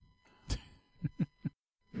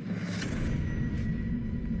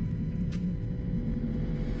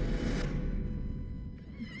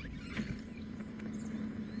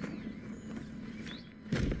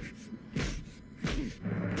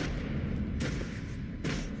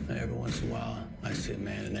once in a while, I see a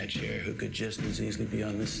man in that chair who could just as easily be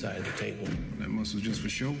on this side of the table. That muscle's just for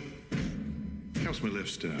show. Helps me lift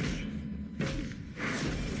stuff.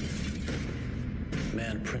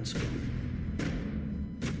 Man of principle.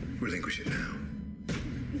 Relinquish it now.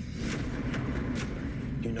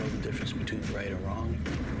 You know the difference between right and wrong.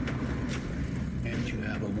 And you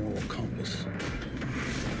have a moral compass.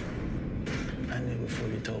 I knew before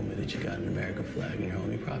you told me that you got an American flag in your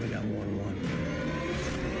home, you probably got more than one.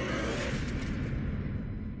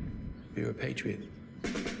 You're a patriot.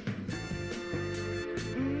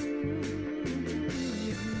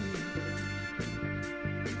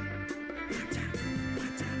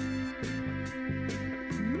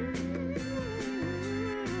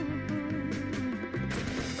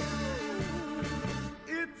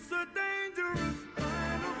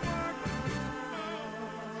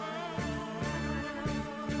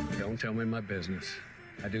 Don't tell me my business.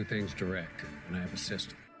 I do things direct, and I have a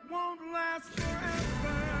system.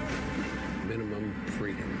 Minimum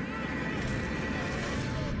freedom.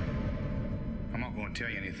 I'm not going to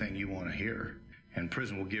tell you anything you want to hear. And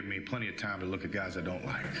prison will give me plenty of time to look at guys I don't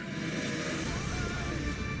like.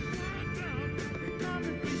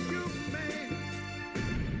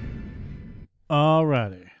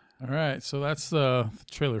 Alrighty. All right, so that's the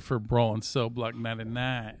trailer for Brawl in Cell Block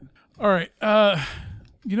 99. All right,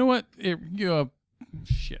 you know what?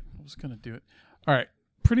 Shit, I was going to do it. All right,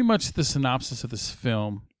 pretty much the synopsis of this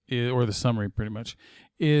film, or the summary pretty much,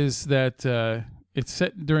 is that it's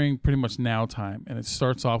set during pretty much now time, and it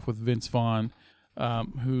starts off with Vince Vaughn,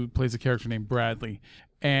 who plays a character named Bradley.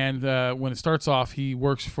 And when it starts off, he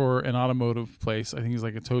works for an automotive place. I think he's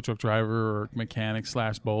like a tow truck driver or mechanic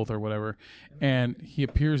 / both or whatever. And he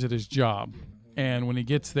appears at his job. And when he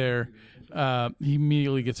gets there, he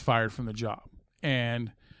immediately gets fired from the job.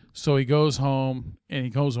 And so he goes home, and he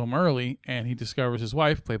goes home early, and he discovers his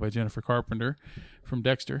wife, played by Jennifer Carpenter from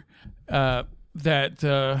Dexter, that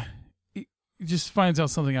he just finds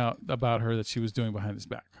out something out about her that she was doing behind his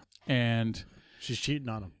back. And she's cheating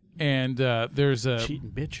on him. And there's a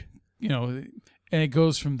cheating bitch, and it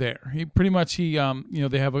goes from there. He pretty much they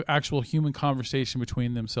have an actual human conversation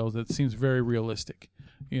between themselves that seems very realistic,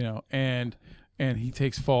 and he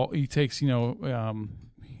takes fault. He takes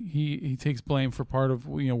he takes blame for part of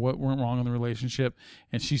what went wrong in the relationship,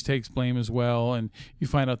 and she takes blame as well. And you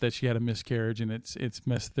find out that she had a miscarriage, and it's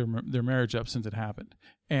messed their marriage up since it happened.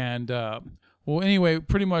 And well, anyway,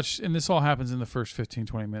 pretty much, and this all happens in the first 15,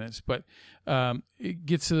 20 minutes, but it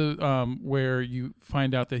gets to where you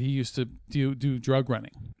find out that he used to do drug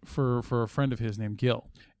running for a friend of his named Gil.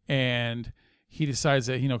 And he decides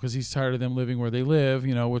that, because he's tired of them living where they live,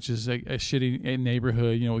 which is a shitty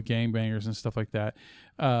neighborhood, with gangbangers and stuff like that,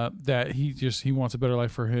 that he wants a better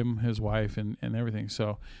life for him, his wife, and everything.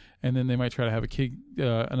 So, and then they might try to have a kid,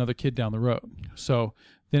 another kid down the road. So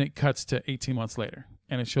then it cuts to 18 months later.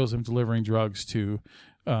 And it shows him delivering drugs to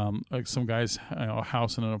like some guy's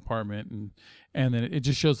house in an apartment, and then it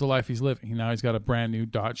just shows the life he's living. Now he's got a brand new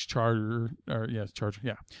Dodge Charger, that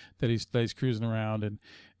he's cruising around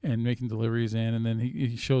and making deliveries in. And then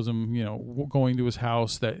he shows him going to his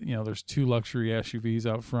house that there's 2 luxury SUVs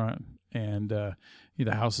out front, and the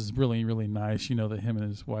house is really, really nice. That him and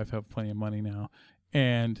his wife have plenty of money now,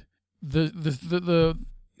 and he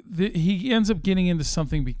ends up getting into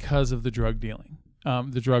something because of the drug dealing.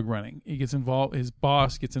 The drug running. He gets involved. His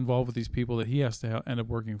boss gets involved with these people that he has to end up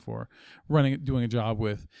working for, doing a job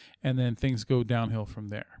with, and then things go downhill from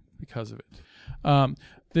there because of it.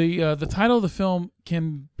 The title of the film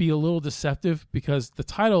can be a little deceptive because the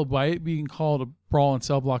title, by it being called A Brawl in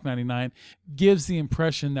Cell Block 99, gives the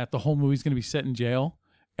impression that the whole movie is going to be set in jail,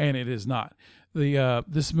 and it is not.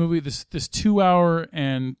 This movie, this 2-hour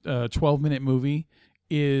and 12-minute movie,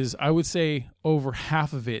 is, I would say, over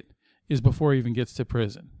half of it is before he even gets to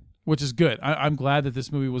prison, which is good. I'm glad that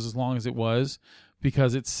this movie was as long as it was,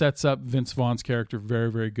 because it sets up Vince Vaughn's character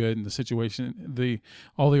very, very good, and the situation,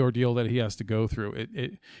 all the ordeal that he has to go through.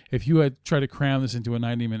 If you had tried to cram this into a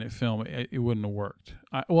 90-minute film, it wouldn't have worked.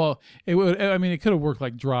 It would. I mean, it could have worked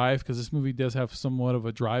like Drive, because this movie does have somewhat of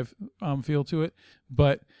a Drive feel to it.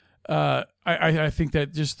 But I think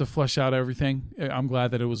that just to flesh out everything, I'm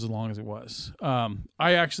glad that it was as long as it was.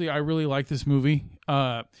 I really like this movie.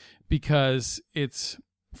 Because it's,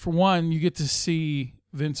 for one, you get to see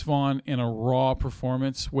Vince Vaughn in a raw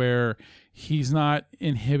performance where he's not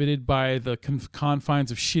inhibited by the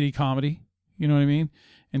confines of shitty comedy. You know what I mean?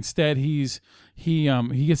 Instead, he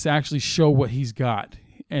gets to actually show what he's got,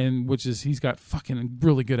 and which is he's got fucking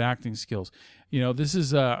really good acting skills. This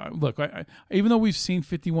is look. Even though we've seen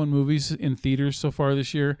 51 movies in theaters so far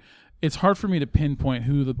this year, it's hard for me to pinpoint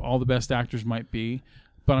who all the best actors might be.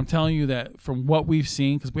 But I'm telling you that from what we've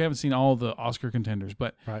seen, because we haven't seen all the Oscar contenders,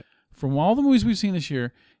 but Right. from all the movies we've seen this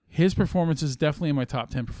year, his performance is definitely in my top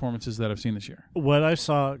 10 performances that I've seen this year. What I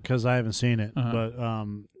saw, because I haven't seen it, but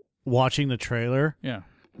watching the trailer, Yeah.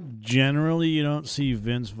 generally you don't see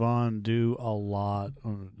Vince Vaughn do a lot,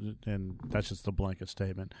 and that's just a blanket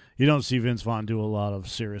statement. You don't see Vince Vaughn do a lot of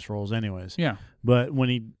serious roles anyways. Yeah. But when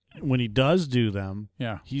he does do them,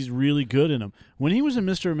 Yeah. he's really good in them. When he was in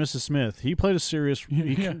Mr. and Mrs. Smith, he played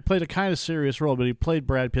Yeah. played a kind of serious role, but he played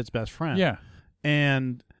Brad Pitt's best friend. Yeah.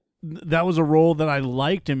 And that was a role that I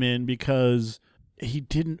liked him in because he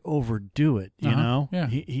didn't overdo it, you know? Yeah.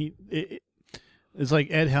 It's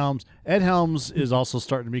like Ed Helms. Ed Helms is also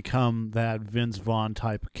starting to become that Vince Vaughn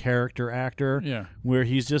type character actor, Yeah. where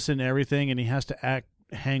he's just in everything and he has to act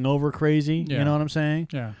hangover crazy. Yeah. You know what I'm saying?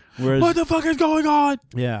 Yeah. Whereas, What the fuck is going on?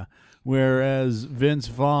 yeah. Whereas Vince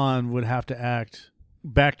Vaughn would have to act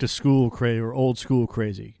back to school crazy or old school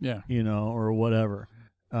crazy. Yeah. You know, or whatever.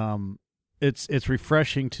 It's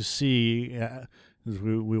refreshing to see.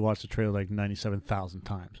 We watched the trailer like 97,000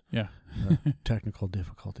 times. Yeah. Technical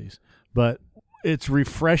difficulties, but it's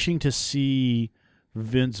refreshing to see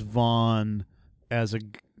Vince Vaughn as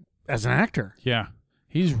an actor. Yeah.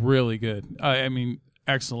 He's really good. I mean,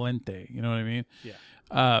 excelente. You know what I mean?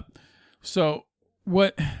 Yeah. So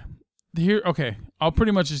what here? Okay, I'll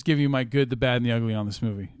pretty much just give you my good, the bad, and the ugly on this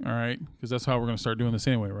movie. All right, because that's how we're going to start doing this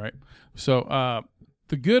anyway, right? So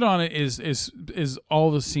the good on it is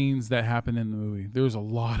all the scenes that happen in the movie. There's a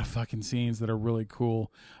lot of fucking scenes that are really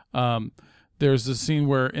cool. There's the scene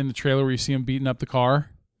where in the trailer where you see him beating up the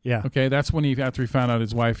car. Yeah. Okay, that's when after he found out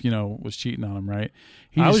his wife, was cheating on him, right?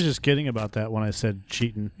 I was just kidding about that when I said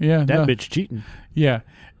cheating. Yeah, that no. bitch cheating. Yeah.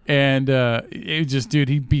 And it just, dude,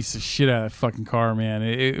 he beats the shit out of that fucking car, man.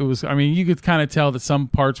 It was, I mean, you could kind of tell that some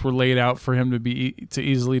parts were laid out for him to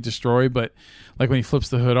easily destroy, but like when he flips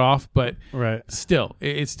the hood off, but Right. still,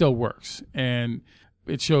 it still works. And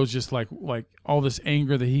it shows just like all this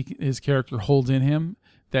anger that his character holds in him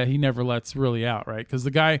that he never lets really out, right? Because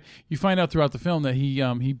the guy, you find out throughout the film that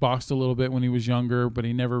he boxed a little bit when he was younger, but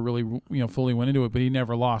he never really, fully went into it, but he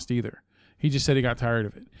never lost either. He just said he got tired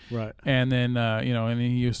of it. Right. And then, and then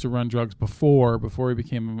he used to run drugs before he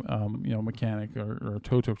became, a mechanic or a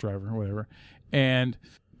tow-truck driver or whatever. And,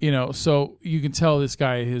 so you can tell this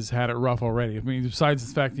guy has had it rough already. I mean, besides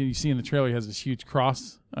the fact that you see in the trailer, he has this huge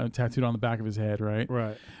cross tattooed on the back of his head, right?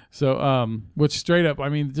 Right. So, which straight up, I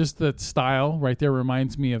mean, just the style right there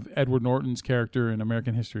reminds me of Edward Norton's character in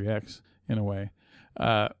American History X in a way.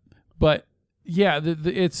 But yeah,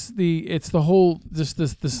 it's the whole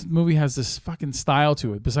this movie has this fucking style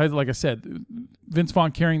to it. Besides, like I said, Vince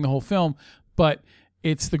Vaughn carrying the whole film, but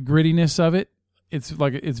it's the grittiness of it. It's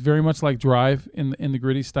very much like Drive in the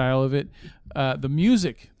gritty style of it. The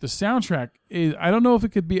music, the soundtrack is, I don't know if it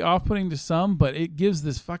could be off-putting to some, but it gives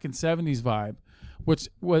this fucking 70s vibe,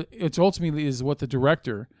 which ultimately is what the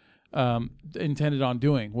director intended on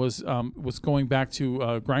doing was going back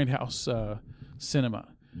to grindhouse cinema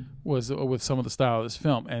was with some of the style of this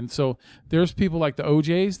film. And so there's people like the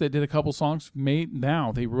OJs that did a couple songs they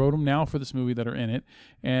wrote them now for this movie that are in it,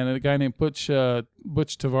 and a guy named Butch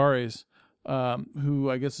Tavares, who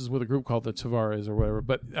I guess is with a group called the Tavares or whatever,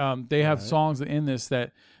 but they have songs in this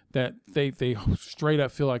that they straight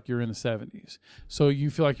up feel like you're in the 70s. So you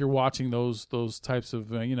feel like you're watching those types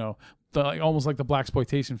of almost like the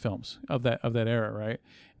blaxploitation films of that era, right?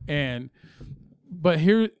 But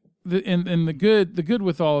here the good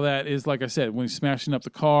with all of that is, like I said, when he's smashing up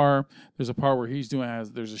the car, there's a part where there's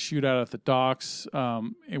a shootout at the docks,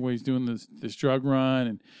 and when he's doing this drug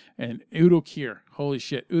run, and Udo Kier, holy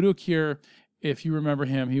shit, Udo Kier, if you remember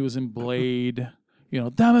him, he was in Blade,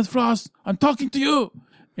 damn it, Frost, I'm talking to you,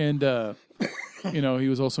 and he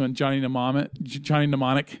was also in Johnny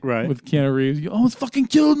Mnemonic, right, with Keanu Reeves. You almost fucking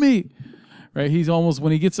killed me. Right, he's almost,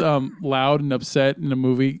 when he gets loud and upset in a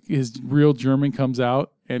movie, his real German comes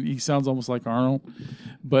out, and he sounds almost like Arnold.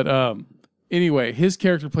 But anyway, his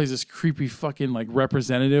character plays this creepy fucking like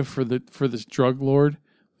representative for this drug lord,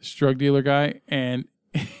 this drug dealer guy, and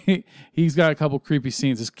he's got a couple creepy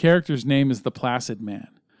scenes. His character's name is the Placid Man.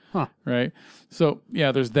 Huh. Right. So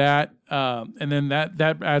yeah, there's that, and then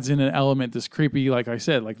that adds in an element, this creepy, like I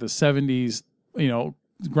said, like the 70s,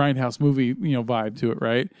 grindhouse movie, vibe to it,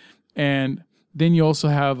 right? And then you also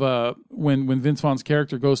have when Vince Vaughn's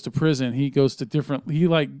character goes to prison, he goes to different. He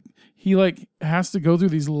has to go through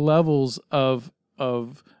these levels of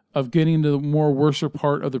getting to the more worser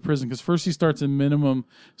part of the prison. Because first he starts in medium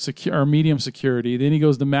security, then he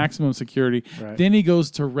goes to maximum security, right. Then he goes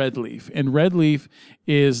to Red Leaf, and Red Leaf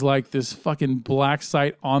is like this fucking black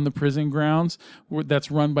site on the prison grounds that's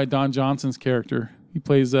run by Don Johnson's character He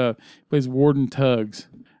plays Warden Tuggs,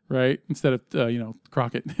 right? Instead of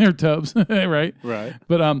Crockett or Tubbs, right? Right.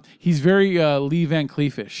 But he's very Lee Van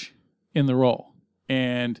Cleef-ish in the role,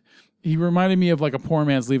 and he reminded me of like a poor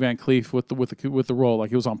man's Lee Van Cleef with the role.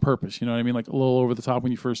 Like it was on purpose. You know what I mean? Like a little over the top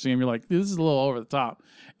when you first see him. You're like, this is a little over the top,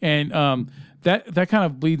 and that kind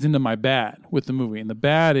of bleeds into my bad with the movie. And the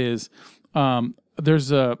bad is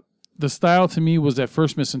the style to me was at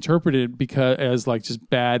first misinterpreted because as like just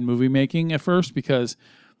bad movie making at first, because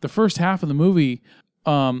the first half of the movie,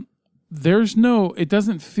 it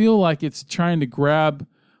doesn't feel like it's trying to grab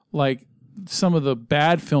like some of the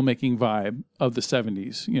bad filmmaking vibe of the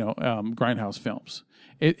 70s, Grindhouse films.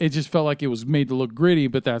 It just felt like it was made to look gritty,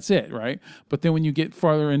 but that's it, right? But then when you get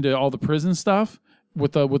farther into all the prison stuff,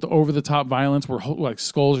 with the over the top violence where like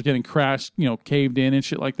skulls are getting crashed, caved in and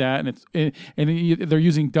shit like that, and they're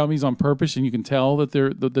using dummies on purpose, and you can tell that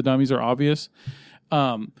the dummies are obvious.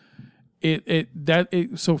 So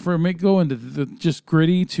for me go into the just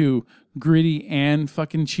gritty and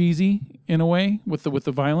fucking cheesy in a way with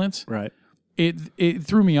the violence, Right. It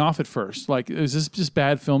threw me off at first. Like, is this just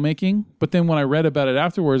bad filmmaking? But then when I read about it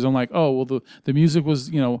afterwards, I'm like, oh, well, the music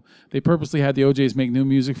was, they purposely had the OJs make new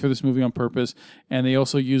music for this movie on purpose, and they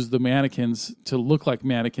also used the mannequins to look like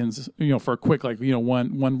mannequins, for a quick, like,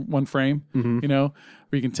 one frame, where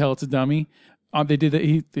you can tell it's a dummy. They did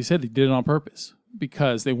that. They said they did it on purpose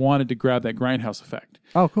because they wanted to grab that Grindhouse effect.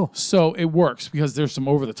 Oh, cool. So it works because there's some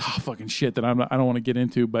over the top fucking shit that I don't want to get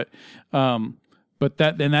into, but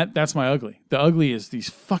that's my ugly. The ugly is these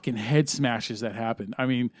fucking head smashes that happen. I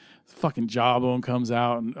mean, fucking jawbone comes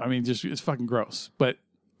out, and I mean, just it's fucking gross. But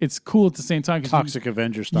it's cool at the same time. Toxic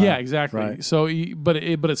Avenger style. Yeah, exactly. Right. So, but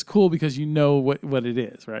it's cool because you know what it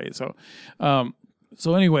is, right? So,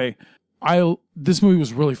 anyway, this movie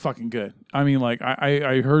was really fucking good. I mean, like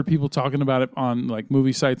I heard people talking about it on like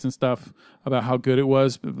movie sites and stuff about how good it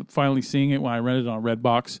was. But finally seeing it when I rented it on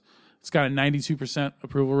Redbox. It's got a 92%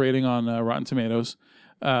 approval rating on Rotten Tomatoes.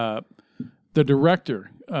 The director,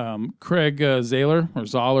 Craig Zahler, or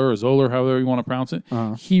Zoller, however you want to pronounce it,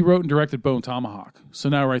 he wrote and directed Bone Tomahawk. So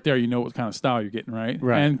now right there, you know what kind of style you're getting, right?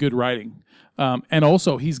 And good writing. And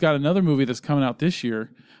also, he's got another movie that's coming out this year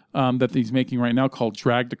that he's making right now called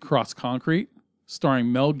Dragged Across Concrete,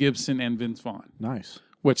 starring Mel Gibson and Vince Vaughn. Nice.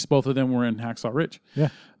 Which both of them were in Hacksaw Ridge. Yeah.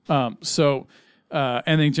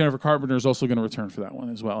 And then Jennifer Carpenter is also going to return for that one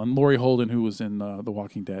as well. And Laurie Holden, who was in The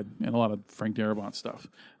Walking Dead and a lot of Frank Darabont stuff.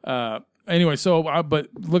 Anyway, but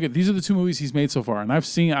look these are the two movies he's made so far. And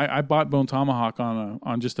I bought Bone Tomahawk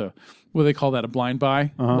on just what do they call that, a blind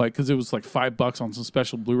buy? Like, because it was like $5 on some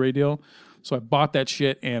special Blu-ray deal. So I bought that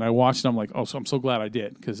shit and I watched it. I'm like, so I'm so glad I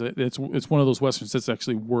did, because it's one of those Westerns that's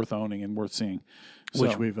actually worth owning and worth seeing.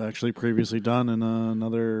 Which we've actually previously done in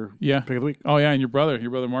another pick of the week. Oh yeah, and your brother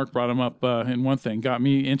Mark brought him up in one thing. Got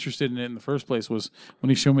me interested in it in the first place was when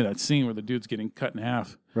he showed me that scene where the dude's getting cut in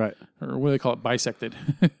half, right? Or what do they call it, bisected.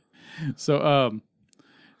 So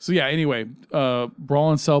yeah. Anyway,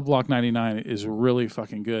 Brawl in Cell Block 99 is really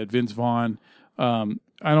fucking good. Vince Vaughn.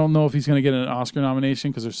 I don't know if he's going to get an Oscar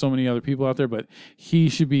nomination because there's so many other people out there, but he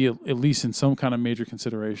should be at least in some kind of major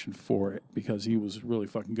consideration for it because he was really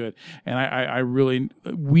fucking good. And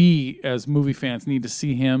we as movie fans need to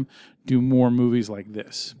see him do more movies like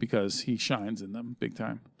this because he shines in them big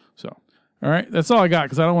time. So, all right, that's all I got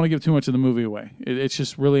because I don't want to give too much of the movie away. It's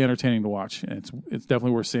just really entertaining to watch, and it's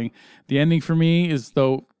definitely worth seeing. The ending for me is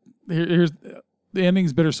the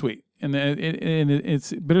ending's bittersweet, and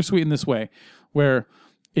it's bittersweet in this way where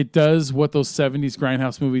it does what those 70s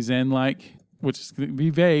Grindhouse movies end like, which is going to be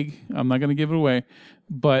vague. I'm not going to give it away.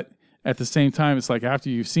 But at the same time, it's like after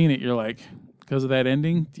you've seen it, you're like, because of that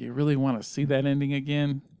ending, do you really want to see that ending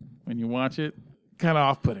again when you watch it? Kind of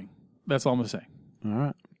off-putting. That's all I'm going to say. All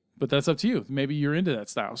right. But that's up to you. Maybe you're into that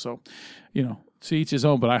style. So, to each his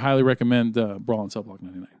own. But I highly recommend Brawl in Cell Block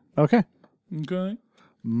 99. Okay. Okay.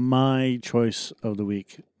 My choice of the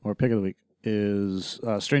week, or pick of the week, is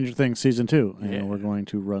Stranger Things Season 2. And we're going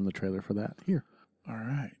to run the trailer for that here. All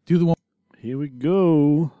right. Do the one. Here we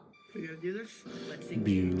go. We're going to do this? Let's see.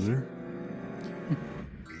 Bueller.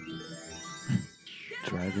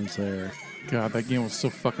 Dragon's Lair. God, that game was so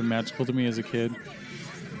fucking magical to me as a kid.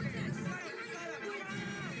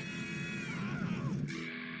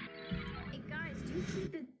 Hey guys, do you see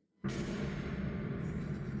the...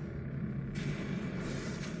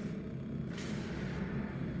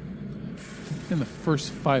 In the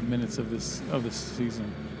first 5 minutes of this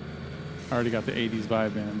season, I already got the 80s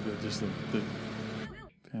vibe and just the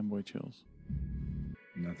fanboy chills.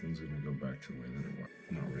 Nothing's gonna go back to the way that it was.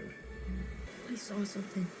 Not really. I saw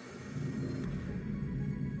something.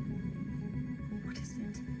 What is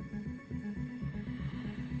it?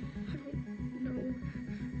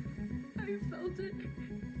 felt it?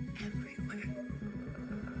 Everywhere.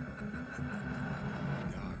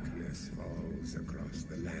 Darkness falls across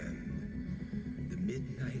the land. The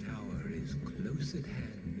midnight hour is close at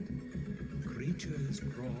hand. Creatures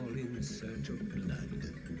crawl in search of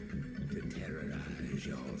blood to terrorize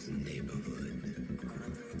y'all's neighborhood.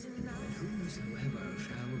 Whosoever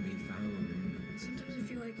shall be found Sometimes I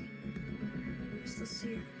feel like I still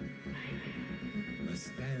see her. must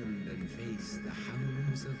stand and face the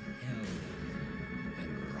hounds of hell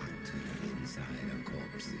and rot inside a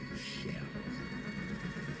corpse's shell.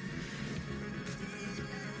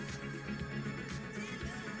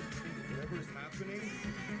 Whatever is happening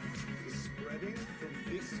is spreading from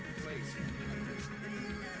this place.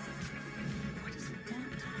 What is it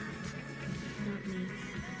that? Not me.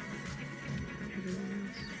 Everyone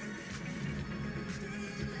else.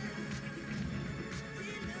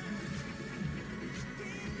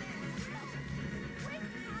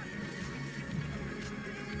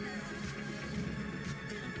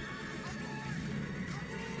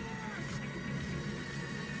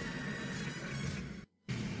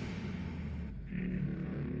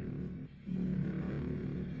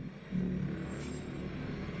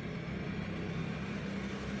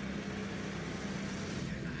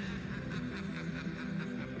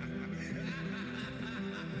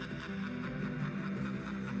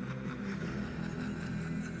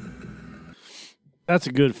 That's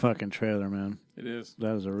a good fucking trailer, man. It is.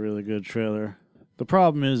 That is a really good trailer. The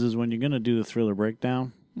problem is when you're going to do the thriller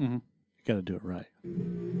breakdown, Mm-hmm. you got to do it right. You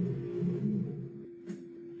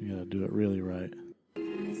got to do it really right.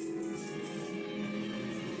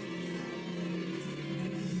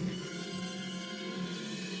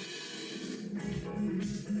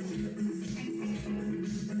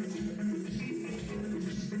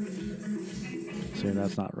 See,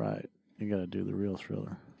 that's not right. You got to do the real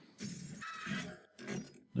thriller.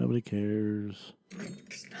 Nobody cares.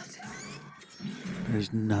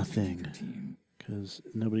 There's nothing. Because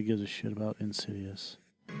nobody gives a shit about Insidious.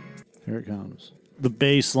 Here it comes. The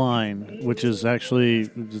bass line, which is actually,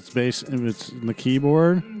 it's in the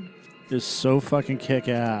keyboard, is so fucking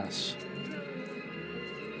kick-ass.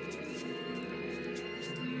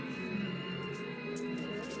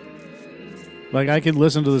 Like, I could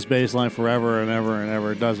listen to this bass line forever and ever and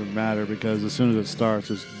ever. It doesn't matter because as soon as it starts,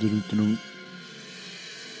 it's... doo-doo-doo-doo.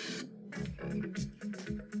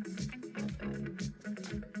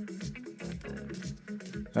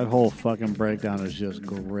 That whole fucking breakdown is just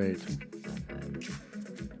great.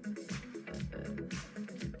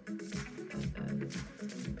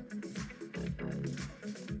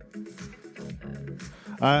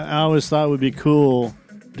 I always thought it would be cool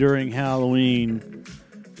during Halloween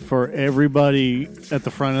for everybody at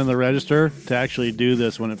the front end of the register to actually do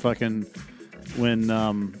this when the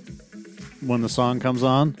song comes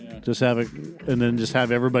on. Yeah. Just have it, and then just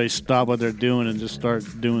have everybody stop what they're doing and just start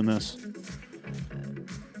doing this.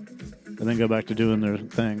 And then go back to doing their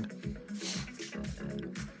thing.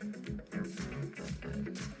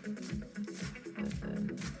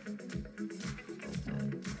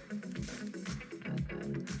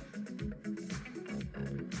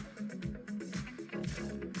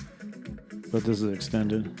 But this is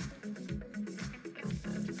extended.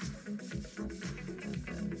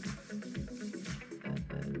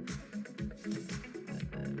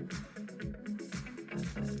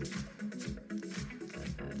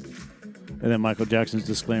 And then Michael Jackson's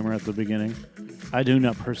disclaimer at the beginning. I do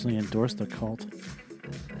not personally endorse the cult.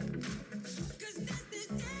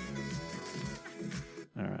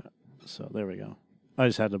 All right. So there we go. I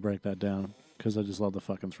just had to break that down because I just love the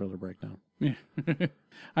fucking thriller breakdown. Yeah.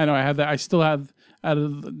 I know. I have that. I still have, out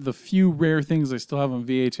of the few rare things I still have on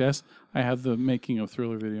VHS, I have the making of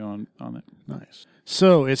Thriller video on it. Nice.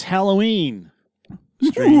 So it's Halloween.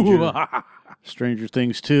 Stranger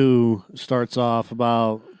Things 2 starts off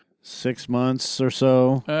about 6 months or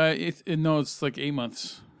so. No, it's like 8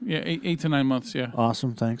 months. Yeah, 8 to 9 months. Yeah.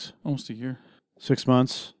 Awesome. Thanks. Almost a year. 6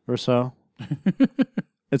 months or so.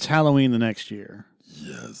 It's Halloween the next year.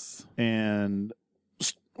 Yes. And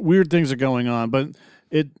weird things are going on, but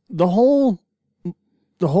the whole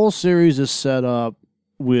series is set up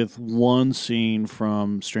with one scene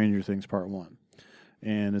from Stranger Things Part 1.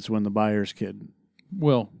 And it's when the Byers kid.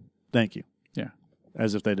 Will. Thank you. Yeah.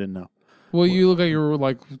 As if they didn't know. Well, you look like you were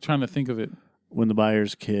like trying to think of it. When the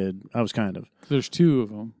Byers kid, I was kind of. There's 2 of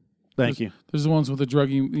them. Thank you. There's the ones with the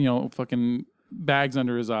druggy, fucking bags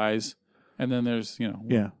under his eyes. And then there's,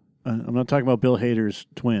 Yeah. I'm not talking about Bill Hader's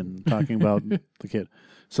twin. I'm talking about the kid.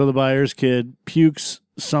 So the Byers kid pukes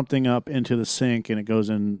something up into the sink and it goes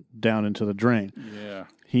down into the drain. Yeah.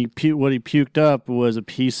 What he puked up was a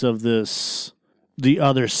piece of this the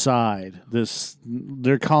other side.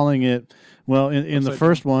 They're calling it. Well, in the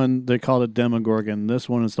first one, they called it Demogorgon. This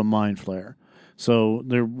one is the Mind Flayer. So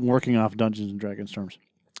they're working off Dungeons and Dragons terms.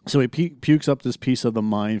 So he pukes up this piece of the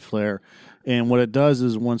Mind Flayer, and what it does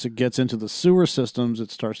is once it gets into the sewer systems, it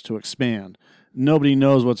starts to expand. Nobody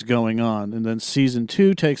knows what's going on, and then season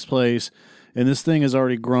 2 takes place, and this thing has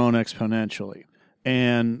already grown exponentially.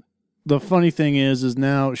 And the funny thing is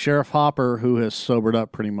now Sheriff Hopper, who has sobered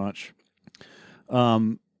up pretty much,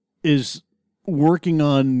 is working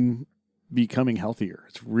on becoming healthier.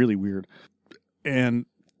 It's really weird. And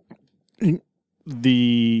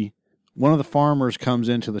one of the farmers comes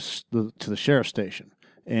into the sheriff's station,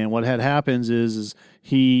 and what happens is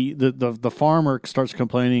the farmer starts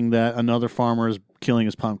complaining that another farmer is killing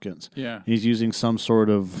his pumpkins. Yeah, he's using some sort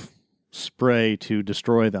of spray to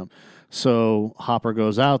destroy them. So Hopper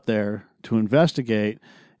goes out there to investigate,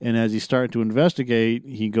 and as he's starting to investigate,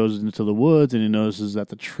 he goes into the woods and he notices that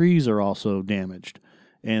the trees are also damaged,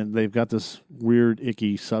 and they've got this weird,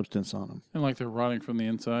 icky substance on them. And like they're rotting from the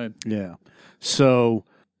inside. Yeah. So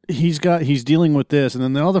he's dealing with this, and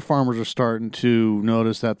then the other farmers are starting to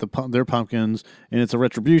notice that their pumpkins, and it's a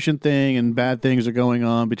retribution thing, and bad things are going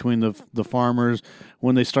on between the farmers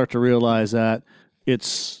when they start to realize that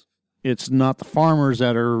it's not the farmers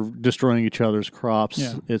that are destroying each other's crops.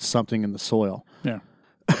 Yeah. It's something in the soil. Yeah.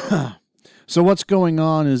 So what's going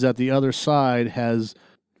on is that the other side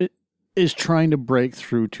is trying to break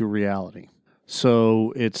through to reality.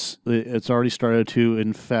 So it's already started to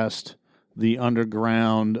infest the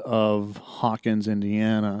underground of Hawkins,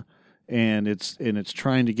 Indiana, and it's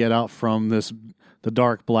trying to get out from the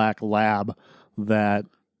dark black lab that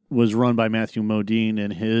was run by Matthew Modine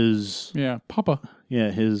and his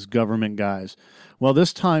his government guys. Well,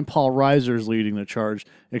 this time Paul Reiser is leading the charge.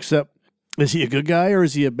 Except, is he a good guy or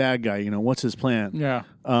is he a bad guy? What's his plan? Yeah.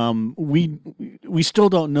 We still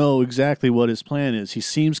don't know exactly what his plan is. He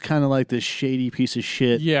seems kind of like this shady piece of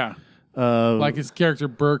shit. Yeah. Like his character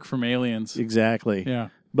Burke from Aliens. Exactly. Yeah.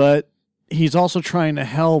 But he's also trying to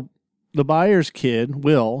help the Byers kid,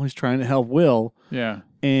 Will. He's trying to help Will. Yeah.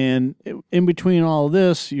 And in between all of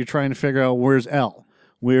this, you're trying to figure out where's Elle.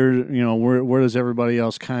 Where does everybody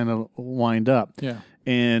else kind of wind up? Yeah.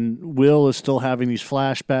 And Will is still having these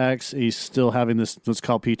flashbacks. He's still having this, what's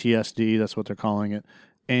called PTSD. That's what they're calling it.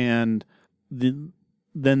 And then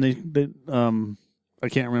they I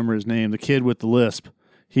can't remember his name. The kid with the lisp.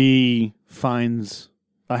 He finds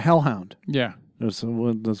a hellhound. Yeah. That's kind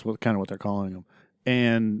of what they're calling him.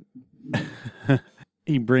 And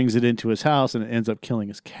he brings it into his house, and it ends up killing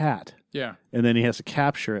his cat. Yeah. And then he has to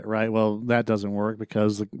capture it, right? Well, that doesn't work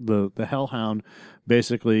because the hellhound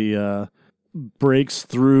basically breaks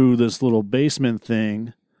through this little basement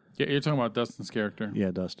thing. Yeah, you're talking about Dustin's character.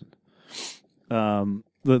 Yeah, Dustin.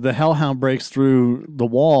 The hellhound breaks through the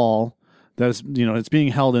wall. That's it's being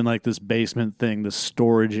held in like this basement thing, this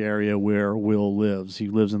storage area where Will lives. He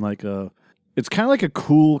lives in it's kind of like a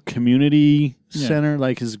cool community center,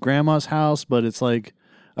 like his grandma's house, but it's like,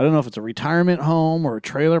 I don't know if it's a retirement home or a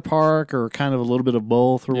trailer park or kind of a little bit of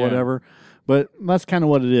both or whatever, but that's kind of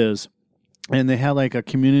what it is. And they have like a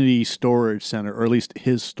community storage center, or at least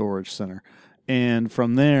his storage center. And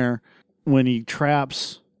from there, when he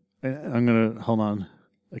traps, hold on.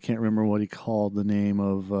 I can't remember what he called the name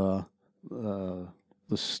of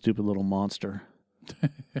the stupid little monster.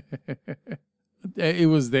 It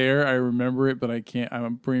was there. I remember it, but I can't.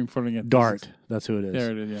 I'm brain farting it. Dart. That's who it is.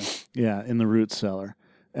 There it is. Yeah, in the root cellar.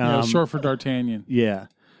 Short for D'Artagnan. Yeah.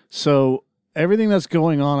 So everything that's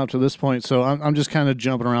going on up to this point. So I'm just kind of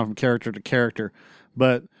jumping around from character to character,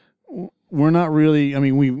 but we're not really. I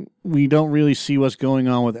mean, we don't really see what's going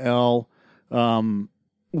on with Elle.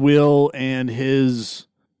 Will and his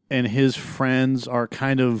friends are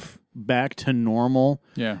kind of back to normal.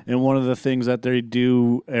 Yeah. And one of the things that they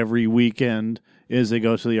do every weekend is they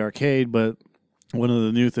go to the arcade, but one of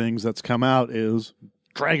the new things that's come out is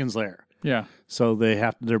Dragon's Lair. Yeah. So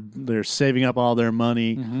they're saving up all their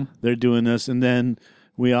money. Mm-hmm. They're doing this, and then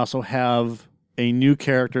we also have a new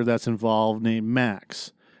character that's involved named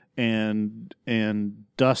Max, and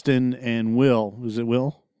Dustin and Will. Is it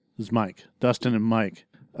Will? It's Mike. Dustin and Mike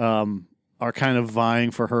are kind of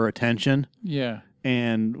vying for her attention. Yeah.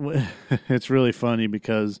 And it's really funny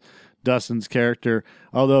because Dustin's character,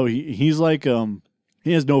 although he's like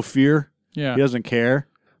he has no fear. Yeah. He doesn't care,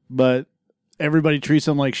 but everybody treats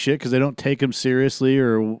him like shit because they don't take him seriously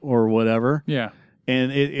or whatever. Yeah.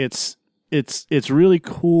 And it's really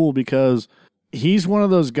cool because he's one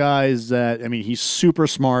of those guys that, I mean, he's super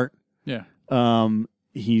smart. Yeah.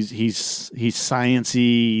 He's sciencey,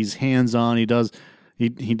 he's hands-on, he does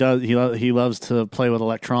he loves to play with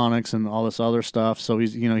electronics and all this other stuff. So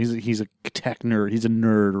he's a tech nerd. He's a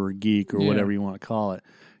nerd or a geek or whatever you want to call it.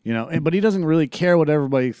 But he doesn't really care what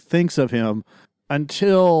everybody thinks of him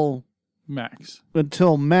until Max.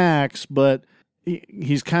 But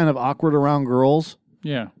he's kind of awkward around girls.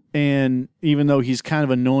 Yeah. And even though he's kind of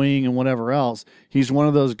annoying and whatever else, he's one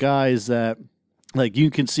of those guys that, like, you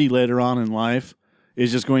can see later on in life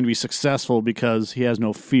is just going to be successful because he has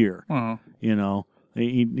no fear. Uh-huh.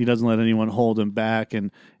 He doesn't let anyone hold him back,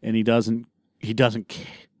 and he doesn't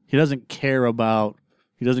care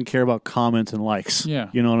about comments and likes. Yeah.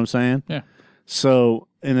 You know what I'm saying? Yeah. So,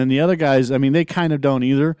 and then the other guys, I mean, they kind of don't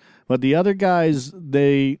either, but the other guys,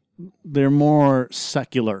 they're more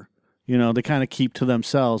secular. They kind of keep to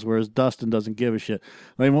themselves, whereas Dustin doesn't give a shit.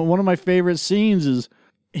 Like, one of my favorite scenes is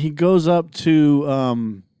he goes up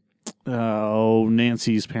to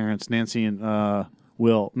Nancy's parents, Nancy and not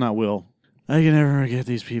Will. I can never forget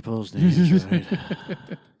these people's names. Right?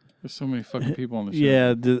 There's so many fucking people on the show.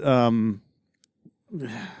 Yeah,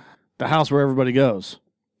 the house where everybody goes.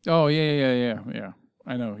 Oh yeah.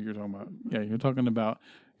 I know who you're talking about. Yeah, you're talking about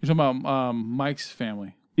Mike's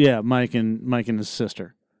family. Yeah, Mike and his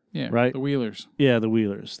sister. Yeah, right. The Wheelers. Yeah, the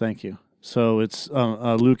Wheelers. Thank you. So it's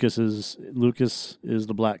Lucas is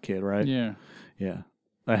the black kid, right? Yeah. Yeah.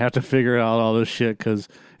 I have to figure out all this shit because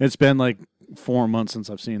it's been like 4 months since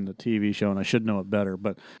I've seen the TV show, and I should know it better.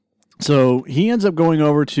 But so he ends up going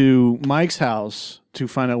over to Mike's house to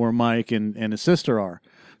find out where Mike and his sister are.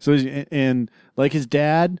 So and like his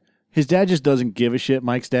dad just doesn't give a shit.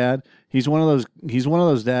 Mike's dad, he's one of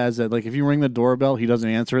those dads that, like, if you ring the doorbell, he doesn't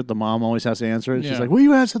answer it. The mom always has to answer it. Yeah. She's like, "Will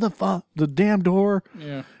you answer the damn door?"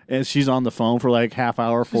 Yeah. And she's on the phone for like half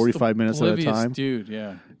hour, 45 minutes at a time. Dude,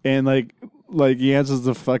 yeah. And like he answers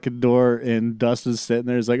the fucking door, and Dustin's sitting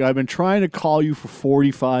there. He's like, "I've been trying to call you for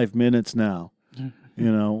 45 minutes now.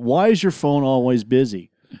 Why is your phone always busy?"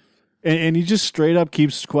 And he just straight up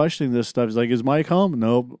keeps questioning this stuff. He's like, "Is Mike home?"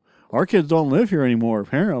 "No, our kids don't live here anymore,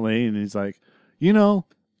 apparently." And he's like,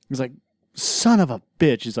 he's like, "Son of a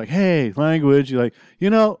bitch." He's like, "Hey, language." You're like,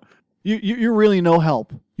 you're really no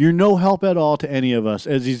help. You're no help at all to any of us.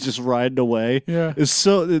 As he's just riding away. Yeah.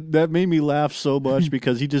 That made me laugh so much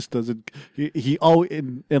because he just doesn't. He always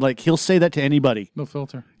and like he'll say that to anybody. No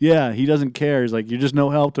filter. Yeah, he doesn't care. He's like, "You're just no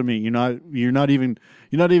help to me. You're not even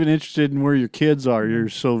interested in where your kids are. You're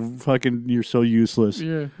so useless."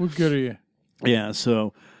 Yeah. What good are you? Yeah.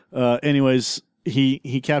 So, anyways,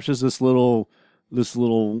 he captures this little.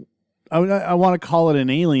 I want to call it an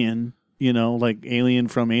alien. Like Alien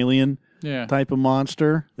from Alien. Yeah. Type of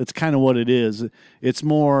monster. That's kind of what it is. It's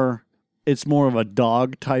more of a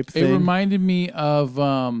dog type thing. It reminded me of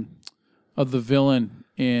the villain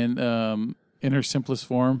in her simplest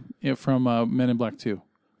form from Men in Black 2,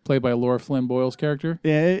 played by Laura Flynn Boyle's character.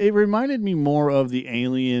 Yeah, it reminded me more of the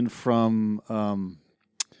alien from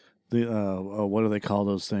what do they call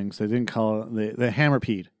those things? They didn't call it the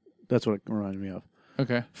Hammerpeed. That's what it reminded me of.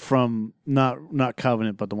 Okay. From not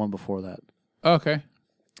Covenant, but the one before that. Okay.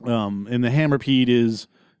 And the Hammerpeed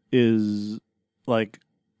is like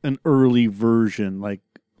an early version, like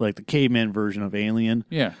the caveman version of Alien.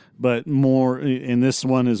 Yeah. But more, and this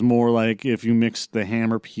one is more like if you mix the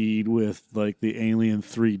Hammerpeed with like the Alien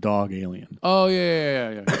 3 dog alien. Oh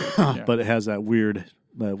yeah. Yeah. But it has that weird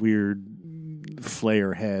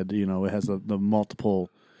flare head. It has the multiple.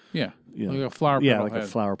 Yeah. Like a flower petal. Yeah, like a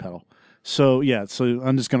flower petal. So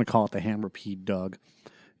I'm just going to call it the Hammerpeed dog.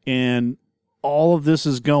 And all of this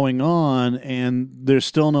is going on, and there's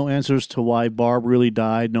still no answers to why Barb really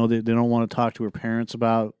died. No, they don't want to talk to her parents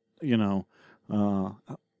about,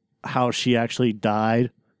 how she actually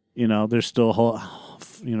died. They're still,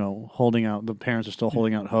 holding out. The parents are still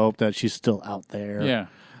holding out hope that she's still out there. Yeah.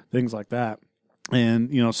 Things like that.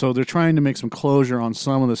 And, so they're trying to make some closure on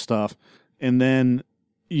some of the stuff. And then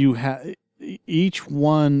you have each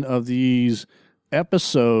one of these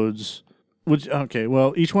episodes... each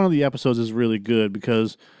one of the episodes is really good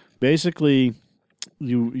because basically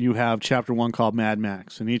you have chapter 1 called Mad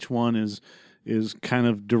Max, and each one is kind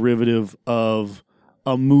of derivative of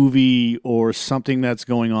a movie or something that's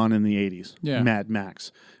going on in the 80s. Yeah. Mad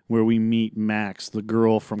Max, where we meet Max, the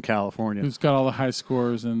girl from California. Who's got all the high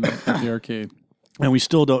scores in the arcade. And we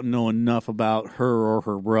still don't know enough about her or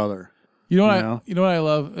her brother. You know what I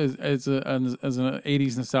love as an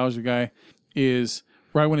 80s nostalgia guy is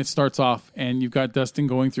right when it starts off and you've got Dustin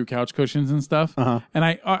going through couch cushions and stuff. Uh-huh. And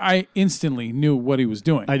I instantly knew what he was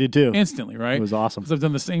doing. I did too. Instantly, right? It was awesome. Because I've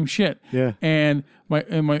done the same shit. Yeah. And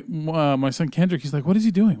my son Kendrick, he's like, "What is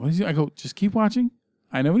he doing? What is he?" I go, "Just keep watching.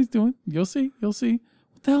 I know what he's doing. You'll see. What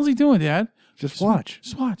the hell is he doing, Dad? Just watch.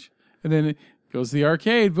 Just watch." And then Goes to the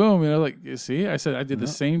arcade. Boom. Like, you see, I said I did the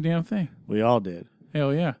same damn thing. We all did.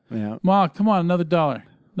 Hell yeah. Yeah. Ma, come on, another $1.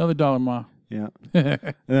 Another $1, Ma. Yeah.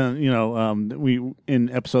 And, we in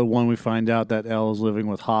episode 1 we find out that Elle is living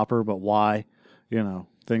with Hopper, but why?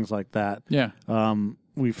 Things like that. Yeah.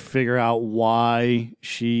 We figure out why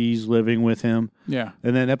she's living with him. Yeah.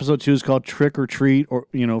 And then episode 2 is called Trick or Treat, or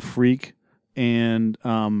Freak, and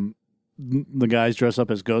the guys dress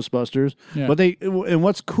up as Ghostbusters. Yeah. But and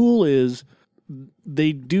what's cool is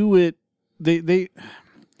they do it. They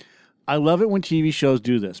I love it when TV shows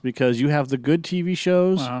do this, because you have the good TV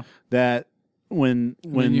shows that when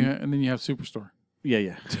and then you have Superstore.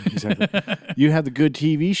 Yeah, exactly. You have the good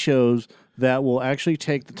TV shows that will actually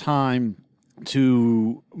take the time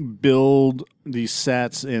to build these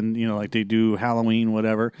sets, and like they do Halloween,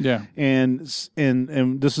 whatever. Yeah. And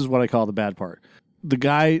this is what I call the bad part.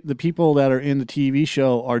 The people that are in the TV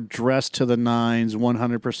show are dressed to the nines,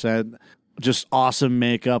 100%, just awesome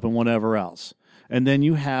makeup and whatever else. And then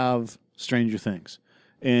you have Stranger Things.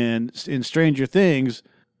 And in Stranger Things,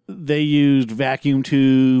 they used vacuum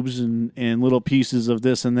tubes and little pieces of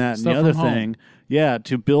this and that Stuff and the other from home. thing. Yeah,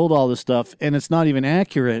 to build all this stuff. And it's not even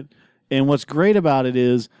accurate. And what's great about it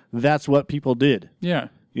is that's what people did. Yeah.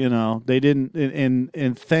 They didn't.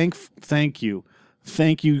 And thank you.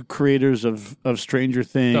 Thank you, creators of Stranger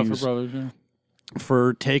Things. Duffer Brothers, yeah.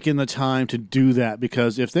 For taking the time to do that,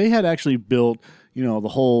 because if they had actually built, the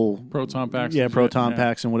whole proton packs,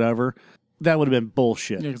 packs and whatever, that would have been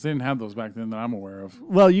bullshit. Yeah, because they didn't have those back then that I'm aware of.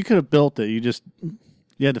 Well, you could have built it. You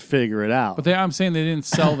had to figure it out. But I'm saying they didn't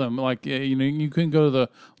sell them. Like you couldn't go to the.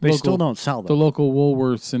 They still don't sell them. The local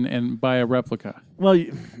Woolworths and buy a replica. Well,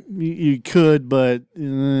 you could, but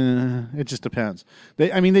it just depends.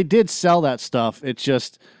 They did sell that stuff.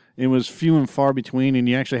 It was few and far between, and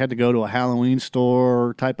you actually had to go to a Halloween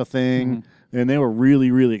store type of thing, and they were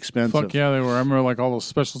really, really expensive. Fuck yeah, they were. I remember like all those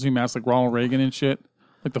specialty masks, like Ronald Reagan and shit,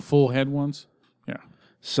 like the full head ones. Yeah.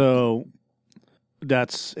 So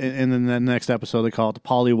that's, and then the next episode they call it the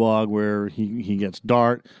Pollywog, where he gets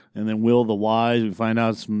Dart, and then Will the Wise. We find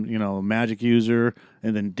out some a magic user,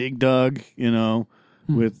 and then Dig Dug,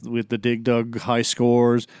 with the Dig Dug high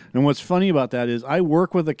scores. And what's funny about that is I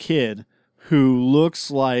work with a kid who looks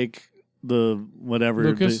like the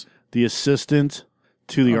assistant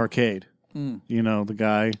to the arcade. The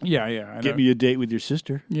guy. Yeah. Get me a date with your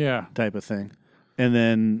sister. Yeah. Type of thing. And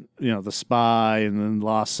then, the Spy, and then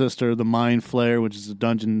Lost Sister, the Mind Flayer, which is a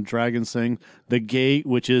Dungeons and Dragons thing, The Gate,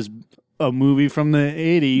 which is a movie from the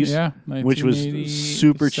 80s, yeah, which was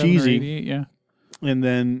super cheesy. Yeah.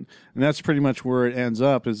 And that's pretty much where it ends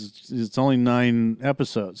up. Is it's only 9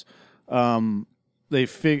 episodes. They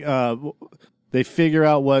figure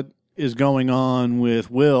out what is going on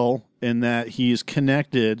with Will, and that he's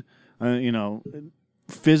connected,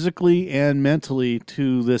 physically and mentally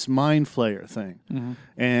to this Mind Flayer thing. Mm-hmm.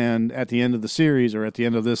 And at the end of the series, or at the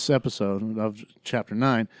end of this episode of chapter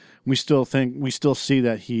 9, we still see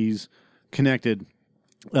that he's connected,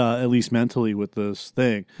 at least mentally, with this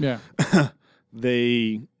thing. Yeah.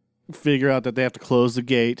 They figure out that they have to close the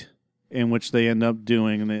gate, in which they end up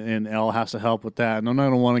doing, and Elle has to help with that. And I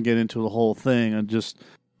don't want to get into the whole thing. I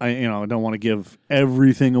don't want to give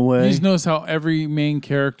everything away. You just notice how every main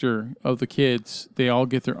character of the kids, they all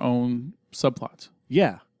get their own subplots.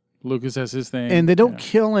 Yeah. Lucas has his thing. And they don't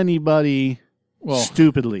kill anybody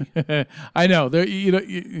stupidly. I know.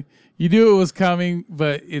 You knew it was coming,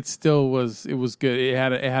 but it was good. It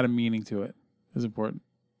had a meaning to it. It was important.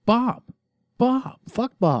 Bob.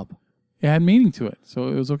 Fuck Bob. It had meaning to it, so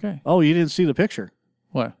it was okay. Oh, you didn't see the picture?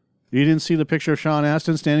 What? You didn't see the picture of Sean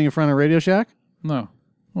Astin standing in front of Radio Shack? No.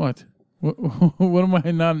 What? What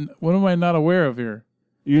am I not aware of here?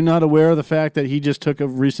 You're not aware of the fact that he just took a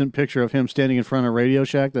recent picture of him standing in front of Radio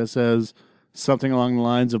Shack that says something along the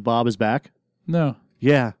lines of "Bob is back"? No.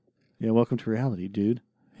 Yeah. Welcome to reality, dude.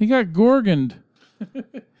 He got gorgoned.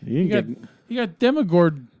 He got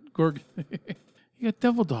demogorg. He got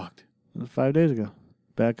devil dogged. 5 days ago.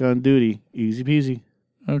 Back on duty. Easy peasy.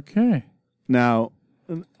 Okay. Now,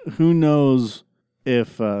 who knows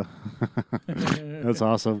if... that's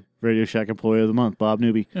awesome. Radio Shack Employee of the Month, Bob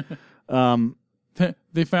Newby.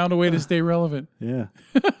 They found a way to stay relevant. Yeah.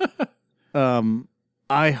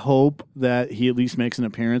 I hope that he at least makes an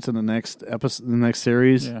appearance in the next episode, the next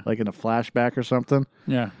series, like in a flashback or something.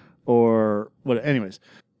 Yeah. Or what? Anyways,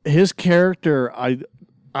 his character,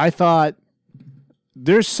 I thought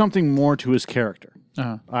there's something more to his character.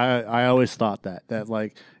 Uh-huh. I always thought that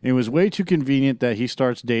like it was way too convenient that he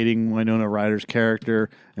starts dating Winona Ryder's character,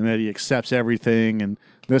 and that he accepts everything and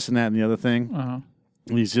this and that and the other thing. Uh-huh.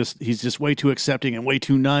 He's just way too accepting and way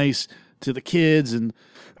too nice to the kids and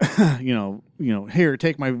here,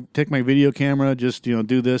 take my video camera, just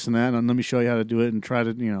do this and that, and let me show you how to do it, and try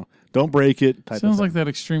to don't break it. Type Sounds of like that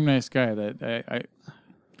extreme nice guy that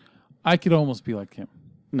I could almost be like him.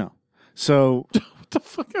 No, so What the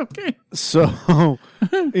fuck? Okay. so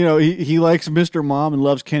he likes Mr. Mom and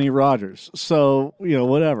loves Kenny Rogers. So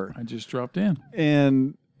whatever. I just dropped in.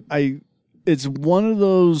 And it's one of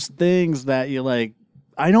those things that you like.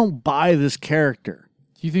 I don't buy this character.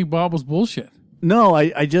 You think Bob was bullshit? No,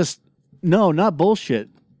 I just not bullshit.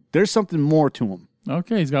 There's something more to him.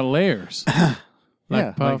 Okay, he's got layers.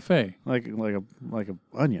 Yeah, parfait. like a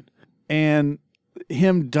onion. And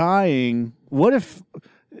him dying. What if?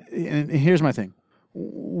 And here's my thing.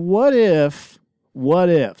 What if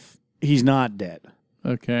he's not dead?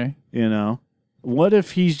 Okay. What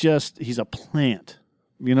if he's a plant?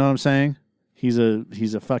 You know what I'm saying? He's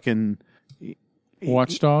a fucking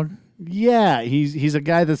Watchdog. Yeah, he's a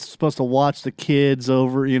guy that's supposed to watch the kids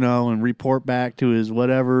over, and report back to his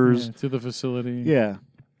whatevers. Yeah, to the facility. Yeah.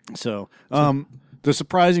 So, the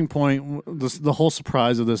surprising point, the whole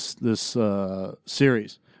surprise of this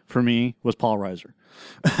series for me was Paul Reiser.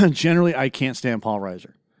 Generally, I can't stand Paul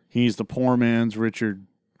Reiser. He's the poor man's Richard.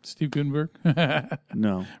 Steve Gutenberg.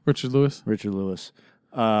 No, Richard Lewis. Richard Lewis.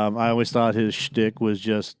 I always thought his shtick was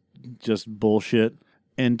just bullshit.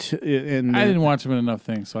 And I didn't watch him in enough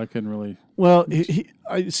things, so I couldn't really. Well,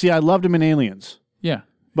 I loved him in Aliens. Yeah.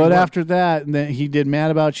 But after that, and then he did Mad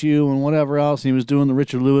About You and whatever else. And he was doing the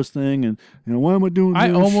Richard Lewis thing, and why am I doing this?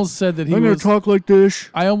 I almost said that I'm going to talk like this.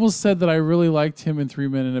 I almost said that I really liked him in 3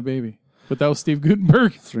 Men and a Baby, but that was Steve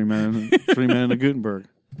Gutenberg. 3 Men and a Gutenberg.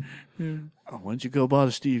 Yeah. Oh, why don't you go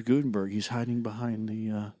bother Steve Gutenberg? He's hiding behind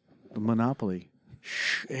the Monopoly.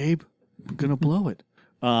 Shh, Abe, I'm gonna blow it.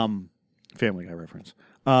 Family Guy reference.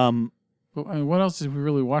 What else did we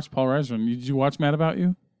really watch Paul Reiser in? Did you watch Mad About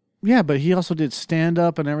You? Yeah, but he also did stand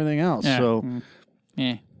up and everything else. Yeah. So,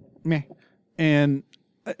 meh. And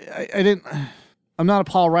I didn't. I'm not a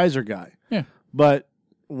Paul Reiser guy. Yeah. But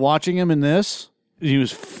watching him in this, he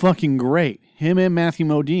was fucking great. Him and Matthew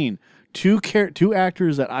Modine, two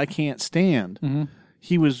actors that I can't stand.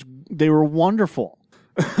 Mm-hmm. They were wonderful.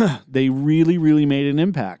 They really, really made an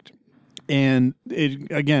impact. And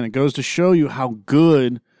it goes to show you how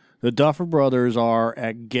good the Duffer Brothers are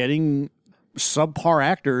at getting subpar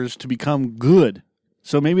actors to become good.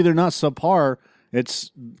 So maybe they're not subpar.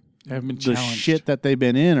 It's they haven't been the challenged. shit that they've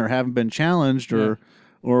been in or haven't been challenged or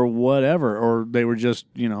whatever. Or they were just,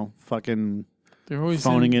 fucking they're always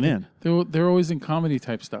phoning it in. They're always in comedy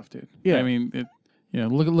type stuff, dude. Yeah. I mean,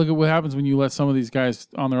 look at what happens when you let some of these guys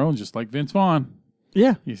on their own, just like Vince Vaughn.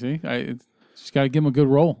 Yeah. You see? Just got to give him a good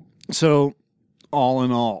role. So, all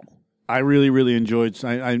in all, I really, really enjoyed.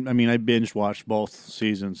 I binge watched both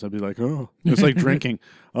seasons. I'd be like, oh, it's like drinking.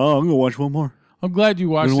 Oh, I'm gonna watch one more. I'm glad you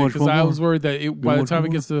watched it because I more. was worried that by the time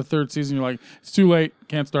it gets to the third season, you're like, it's too late.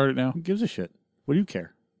 Can't start it now. Who gives a shit? What do you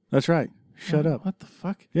care? That's right. Shut up. What the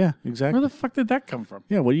fuck? Yeah, exactly. Where the fuck did that come from?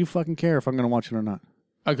 Yeah, what do you fucking care if I'm gonna watch it or not?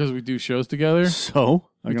 Because we do shows together. So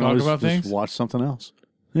I We can talk always about just things? watch something else.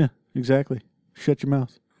 Yeah, exactly. Shut your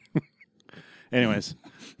mouth. Anyways,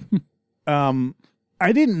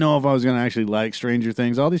 I didn't know if I was going to actually like Stranger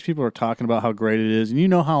Things. All these people are talking about how great it is, and you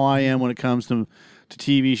know how I am when it comes to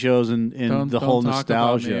TV shows and the whole don't nostalgia.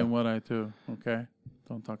 talk about me and what I do, okay?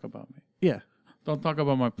 Don't talk about me. Yeah. Don't talk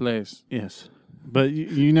about my place. Yes, but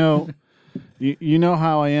you know, you know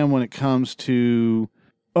how I am when it comes to,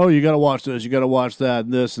 oh, you got to watch this, you got to watch that,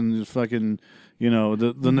 this, and just fucking,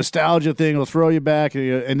 the nostalgia thing will throw you back,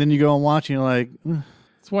 and then you go and watch, and you're like,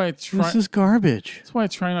 That's why this is garbage. That's why I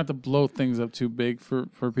try not to blow things up too big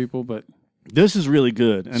for people, but this is really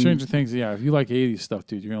good. And Stranger Things, yeah, if you like 80s stuff,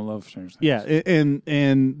 dude, you're going to love Stranger Things. yeah,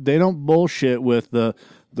 and they don't bullshit with they're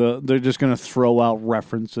just going to throw out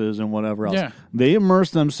references and whatever else. Yeah. They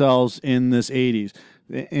immerse themselves in this 80s,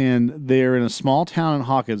 and they're in a small town in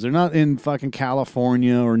Hawkins. They're not in fucking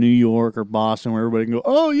California or New York or Boston where everybody can go,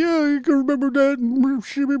 oh, yeah, you can remember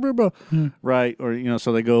that. Right, or,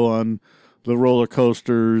 so they go on the roller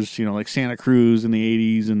coasters, like Santa Cruz in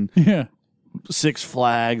the 80s and Yeah. Six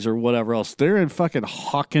Flags or whatever else. They're in fucking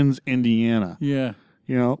Hawkins, Indiana. Yeah.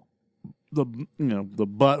 The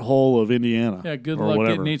butthole of Indiana. Yeah, good or luck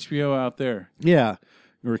whatever. getting HBO out there. Yeah,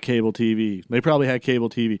 or cable TV. They probably had cable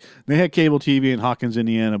TV. They had cable TV in Hawkins,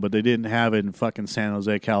 Indiana, but they didn't have it in fucking San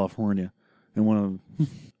Jose, California. And one of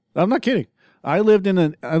I'm not kidding. I lived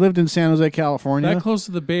in San Jose, California. That close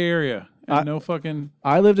to the Bay Area. And no fucking...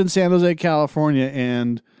 I lived in San Jose, California,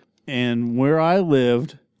 and where I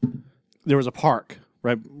lived, there was a park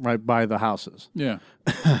right by the houses. Yeah.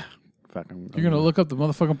 Fucking, You're going to look up the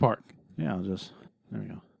motherfucking park. Yeah, there we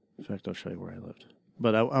go. In fact, I'll show you where I lived.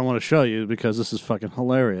 But I want to show you because this is fucking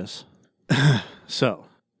hilarious. So,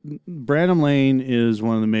 Branham Lane is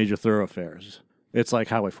one of the major thoroughfares. It's like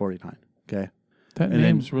Highway 49, okay? That And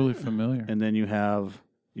name's really familiar. And then you have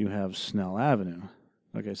Snell Avenue.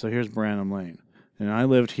 Okay, so here's Branham Lane. And I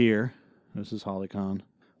lived here. This is Hollycon.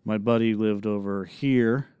 My buddy lived over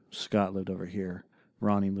here. Scott lived over here.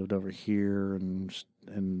 Ronnie lived over here, and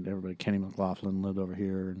everybody, Kenny McLaughlin lived over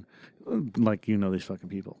here, and like, you know, these fucking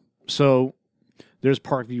people. So there's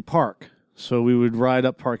Parkview Park. So we would ride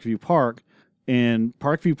up Parkview Park, and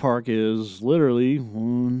Parkview Park is literally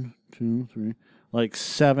 1, 2, 3, like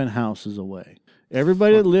 7 houses away.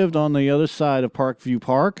 Everybody that lived on the other side of Parkview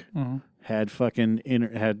Park had fucking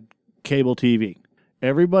had cable TV.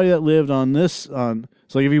 Everybody that lived on this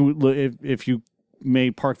so if you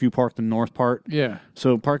made Parkview Park the north part, Yeah.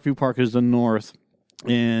 so Parkview Park is the north,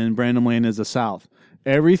 and Branham Lane is the south.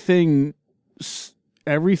 Everything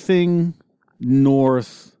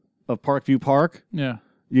north of Parkview Park, Yeah.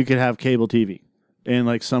 you could have cable TV, and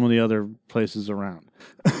like some of the other places around.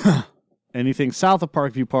 Anything south of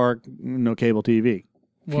Parkview Park, no cable TV.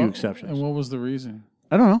 Few exceptions. And what was the reason?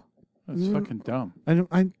 I don't know. That's fucking dumb.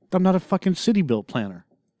 I'm not a fucking city built planner.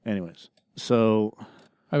 Anyways, so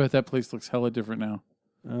I bet that place looks hella different now.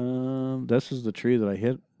 this is the tree that I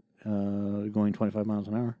hit going 25 miles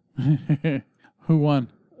an hour. Who won?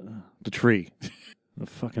 The tree. A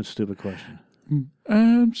fucking stupid question.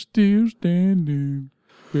 I'm still standing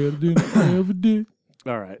better than I ever did.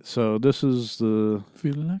 All right, so this is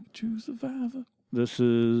Feeling like a true survivor. this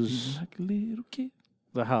is Feeling like a little kid.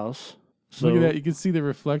 the house. So, Look at that. You can see the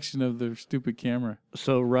reflection of the stupid camera.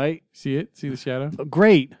 So right, See it? See the shadow?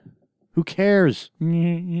 great. Who cares?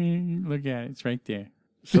 Look at it. It's right there.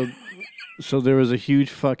 So there was a huge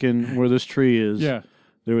fucking where this tree is. Yeah.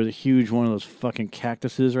 There was a huge one of those fucking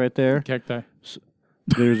cactuses right there. Cacti.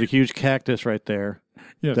 There's a huge cactus right there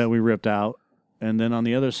Yes. that we ripped out, and then on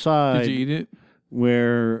the other side, Did you eat it?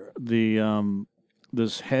 where the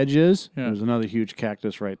this hedge is, Yeah. there's another huge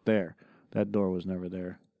cactus right there. That door was never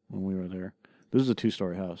there when we were there. This is a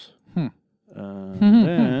 2-story house.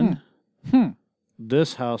 Then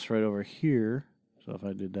this house right over here. So if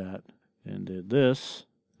I did that and did this,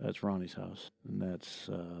 that's Ronnie's house, and that's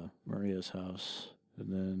Maria's house,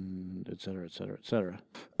 and then et cetera, et cetera, et cetera.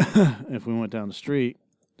 If we went down the street,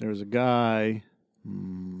 there was a guy.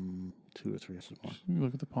 2 or 3 houses more.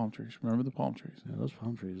 Look at the palm trees. Remember the palm trees. Yeah, those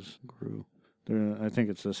palm trees grew. I think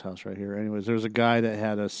it's this house right here. Anyways, there's a guy that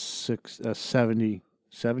had a 70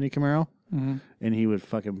 Camaro, and he would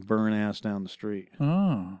fucking burn ass down the street.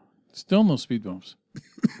 Oh. Still no speed bumps.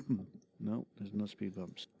 No, there's no speed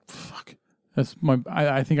bumps. Fuck. That's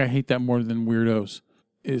I think I hate that more than weirdos.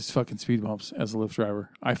 Is fucking speed bumps as a Lyft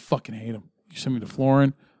driver. I fucking hate them. You send me to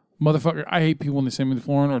Florin. Motherfucker, I hate people when they send me to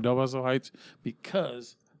Florin or Del Vaso Heights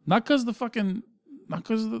because, not because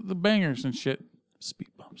of the bangers and shit. Speed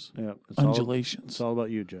bumps. Yeah, Undulations. It's all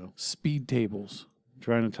about you, Joe. Speed tables.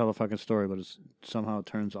 Trying to tell a fucking story, but somehow it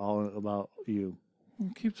turns all about you.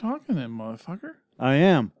 Well, keep talking then, motherfucker. I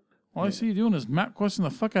am. All I see you doing is map questing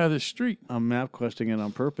the fuck out of this street. I'm map questing it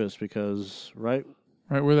on purpose because Right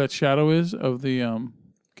where that shadow is of the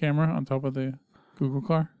camera on top of the Google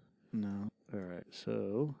car? No. All right.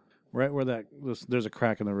 So right where there's a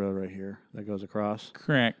crack in the road right here that goes across.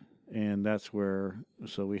 Crack. And that's where.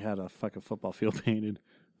 So we had a fucking football field painted.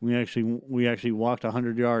 We actually walked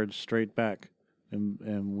 100 yards straight back,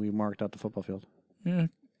 and we marked out the football field. Yeah.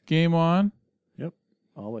 Game on. Yep.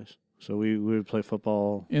 Always. So we would play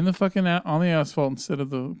football In the fucking on the asphalt instead of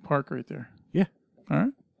the park right there. Yeah. All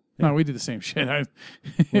right. Yeah. No, we did the same shit. What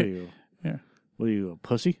are you? Yeah. What are you, a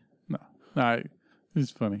pussy? No, it's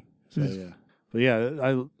funny. So, yeah. But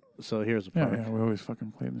yeah, so here's the park. Yeah, we always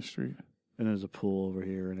fucking play in the street. And there's a pool over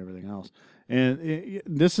here and everything else. And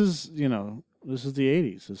this is the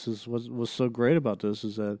 80s. This is what's so great about this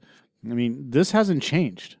is that, I mean, this hasn't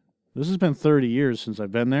changed. This has been 30 years since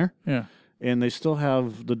I've been there. Yeah. And they still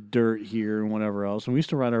have the dirt here and whatever else. And we used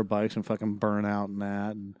to ride our bikes and fucking burn out and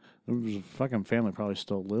that. And there was a fucking family probably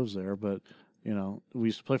still lives there. But, we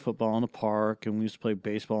used to play football in the park and we used to play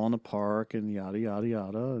baseball in the park and yada, yada,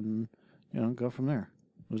 yada. And, go from there.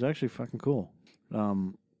 It was actually fucking cool.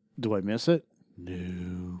 Do I miss it?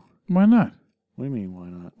 No. Why not? What do you mean, why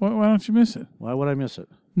not? Why don't you miss it? Why would I miss it?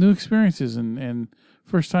 New experiences and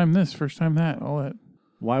first time this, first time that, all that.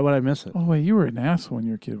 Why would I miss it? Oh, wait, you were an asshole when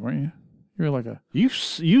you were a kid, weren't you? You were like a... You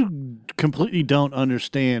completely don't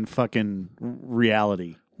understand fucking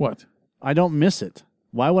reality. What? I don't miss it.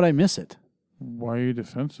 Why would I miss it? Why are you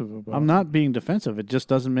defensive about it? I'm not being defensive. It just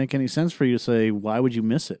doesn't make any sense for you to say, why would you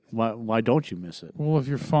miss it? Why don't you miss it? Well, if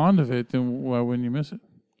you're fond of it, then why wouldn't you miss it?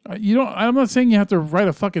 You don't. I'm not saying you have to write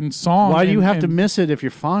a fucking song. Why do you and- have to and- miss it if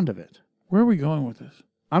you're fond of it? Where are we going with this?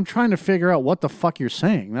 I'm trying to figure out what the fuck you're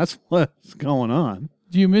saying. That's what's going on.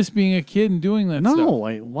 Do you miss being a kid and doing that stuff? No,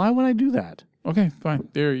 why would I do that? Okay, fine.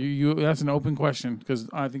 There, you. That's an open question because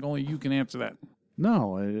I think only you can answer that.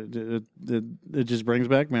 No, it just brings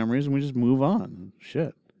back memories and we just move on.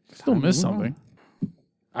 Shit. Still Time to miss move something. on.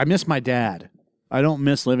 I miss my dad. I don't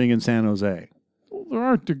miss living in San Jose. Well, there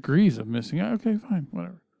are degrees of missing. Okay, fine,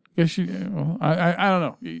 whatever. Guess you. Well, I don't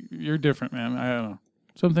know. You're different, man. I don't know.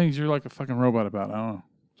 Some things you're like a fucking robot about. I don't know.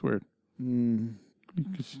 It's weird.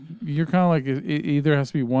 You're kind of like it either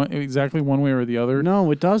has to be exactly one way or the other.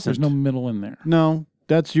 No, it doesn't. There's no middle in there. No,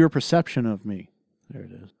 that's your perception of me. There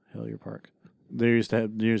it is. Hillier Park. There used to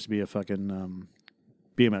be a fucking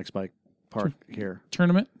BMX bike park here.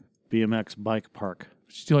 Tournament? BMX bike park.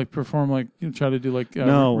 Did you like perform like try to do like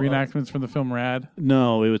No, reenactments from the film Rad?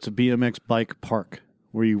 No, it was a BMX bike park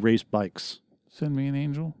where you race bikes. Send Me an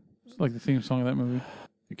Angel. It's like the theme song of that movie.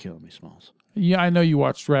 You're killing me, Smalls. Yeah, I know you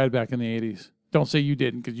watched Rad back in the 80s. Don't say you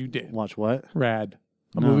didn't, because you did. Watch what? Rad.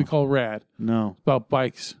 A No. movie called Rad. No. About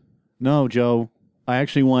bikes. No, Joe. I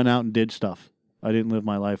actually went out and did stuff. I didn't live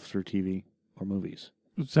my life through TV or movies.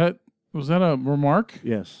 Was that a remark?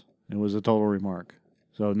 Yes. It was a total remark.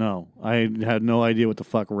 So, no. I had no idea what the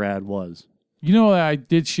fuck Rad was. You know that I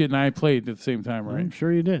did shit and I played at the same time, right? I'm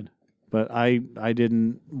sure you did. But I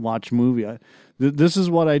didn't watch movie. This is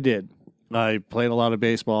what I did. I played a lot of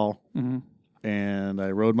baseball, and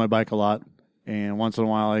I rode my bike a lot, and once in a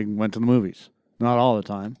while I went to the movies. Not all the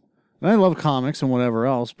time. And I love comics and whatever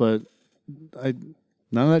else, but none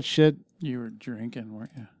of that shit. You were drinking,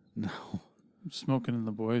 weren't you? No. Smoking in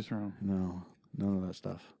the boys' room. No, none of that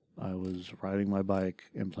stuff. I was riding my bike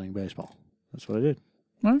and playing baseball. That's what I did.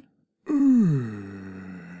 What?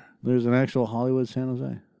 There's an actual Hollywood San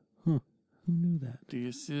Jose. Huh. Who knew that?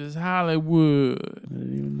 This is Hollywood. I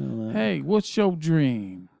didn't even know that. Hey, what's your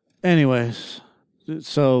dream? Anyways,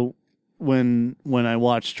 so when I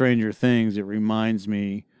watch Stranger Things, it reminds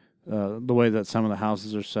me the way that some of the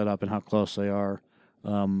houses are set up and how close they are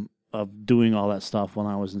of doing all that stuff when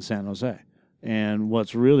I was in San Jose. And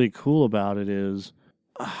what's really cool about it is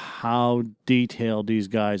how detailed these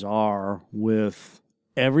guys are with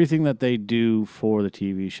everything that they do for the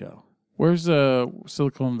TV show. Where's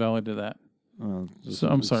Silicon Valley to that?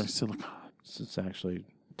 I'm sorry, Silicon. It's actually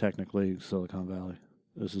technically Silicon Valley.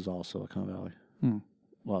 This is all Silicon Valley.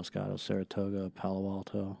 Los Gatos, Saratoga, Palo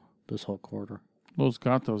Alto, this whole quarter. Los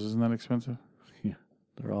Gatos, isn't that expensive? Yeah,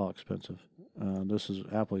 they're all expensive.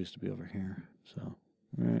 Apple used to be over here, so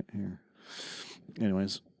right here.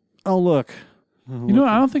 Anyways, oh look. You know,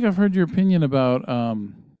 I don't think I've heard your opinion about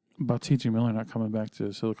T.J. Miller not coming back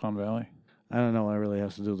to Silicon Valley. I don't know what really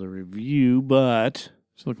has to do with the review, but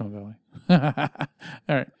Silicon Valley.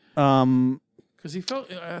 All right. Because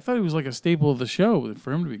I thought he was like a staple of the show.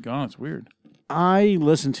 For him to be gone, it's weird. I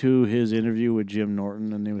listened to his interview with Jim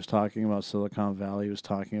Norton, and he was talking about Silicon Valley. He was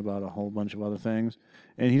talking about a whole bunch of other things,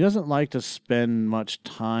 and he doesn't like to spend much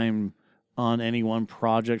time on any one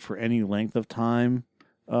project for any length of time.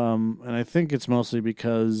 And I think it's mostly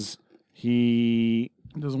because he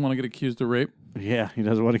doesn't want to get accused of rape. Yeah, he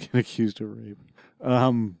doesn't want to get accused of rape.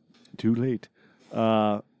 Too late.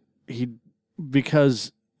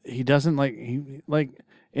 Because he doesn't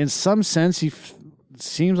in some sense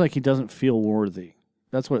seems like he doesn't feel worthy.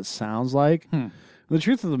 That's what it sounds like. The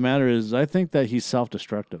truth of the matter is, I think that he's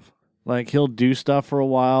self-destructive. Like, he'll do stuff for a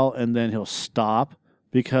while and then he'll stop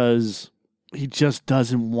because he just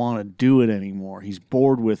doesn't want to do it anymore. He's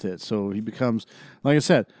bored with it. So he becomes, like I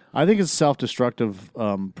said, I think it's self-destructive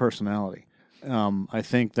personality. I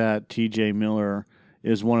think that T.J. Miller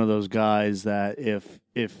is one of those guys that if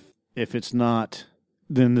it's not,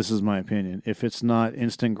 then this is my opinion, if it's not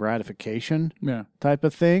instant gratification type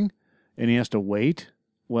of thing and he has to wait,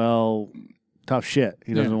 well, tough shit.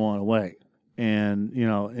 He doesn't want to wait. And,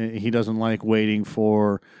 he doesn't like waiting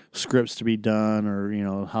for scripts to be done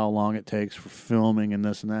or, how long it takes for filming and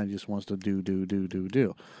this and that. He just wants to do.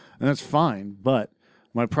 And that's fine. But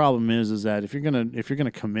my problem is that if you're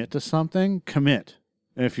gonna commit to something, commit.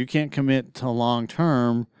 And if you can't commit to long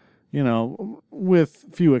term, with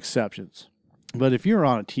few exceptions. But if you're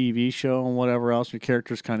on a TV show and whatever else, your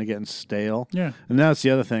character's kind of getting stale. Yeah. And that's the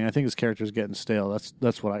other thing. I think his character's getting stale.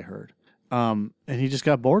 That's what I heard. And he just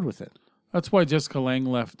got bored with it. That's why Jessica Lange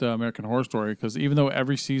left American Horror Story, because even though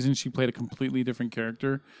every season she played a completely different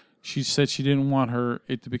character, she said she didn't want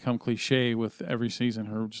it to become cliche with every season,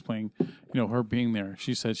 her just playing, her being there.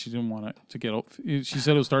 She said she didn't want it to get old. She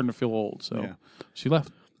said it was starting to feel old, so she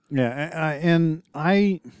left. Yeah, and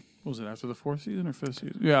I... What was it, after the fourth season or fifth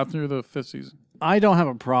season? Yeah, after the fifth season. I don't have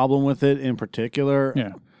a problem with it in particular.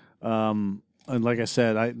 Yeah. And like I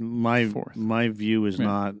said, my Fourth. view is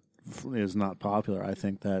Yeah. not popular. I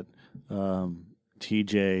think that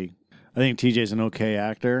TJ's an okay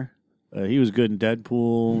actor. He was good in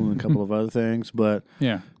Deadpool and a couple of other things, but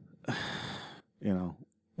Yeah. you know,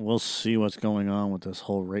 we'll see what's going on with this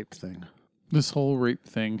whole rape thing. This whole rape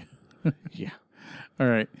thing. Yeah. All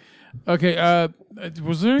right. Okay.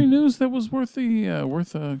 Was there any news that was worth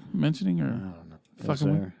mentioning or I don't know.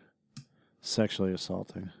 fucking with? Sexually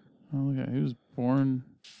assaulting. Oh, look at he was born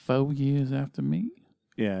 4 years after me.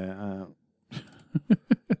 Yeah.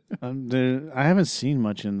 I haven't seen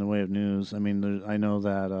much in the way of news. I mean, I know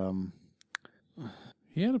that.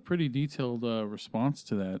 He had a pretty detailed response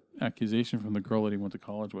to that accusation from the girl that he went to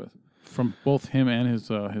college with, from both him and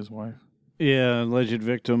his wife. Yeah, alleged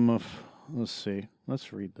victim of. Let's see.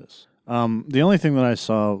 Let's read this. The only thing that I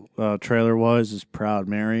saw trailer-wise is Proud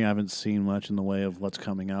Mary. I haven't seen much in the way of what's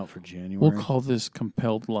coming out for January. We'll call this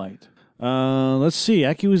compelled light. Let's see.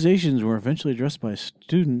 Accusations were eventually addressed by a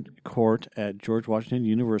student court at George Washington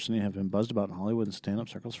University and have been buzzed about in Hollywood and stand-up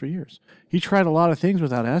circles for years. He tried a lot of things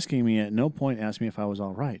without asking me. At no point asked me if I was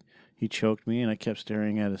all right. He choked me, and I kept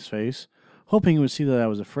staring at his face, hoping he would see that I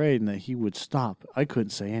was afraid and that he would stop. I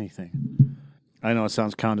couldn't say anything. I know it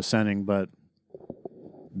sounds condescending, but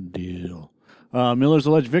deal. Miller's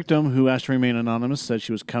alleged victim, who asked to remain anonymous, said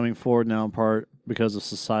she was coming forward now in part because of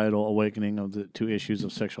societal awakening of the two issues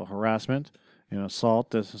of sexual harassment and assault.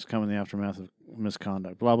 This has come in the aftermath of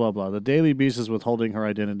misconduct. Blah, blah, blah. The Daily Beast is withholding her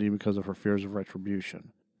identity because of her fears of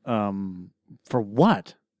retribution. For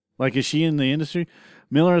what? Like, is she in the industry?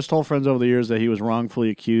 Miller has told friends over the years that he was wrongfully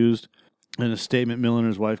accused. In a statement, Miller and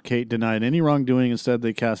his wife, Kate, denied any wrongdoing. Instead,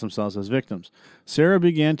 they cast themselves as victims. Sarah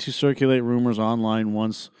began to circulate rumors online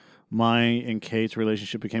once my and Kate's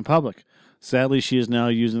relationship became public. Sadly, she is now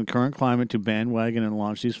using the current climate to bandwagon and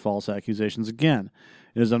launch these false accusations again.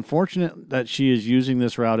 It is unfortunate that she is using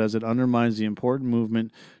this route as it undermines the important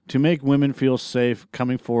movement to make women feel safe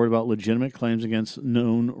coming forward about legitimate claims against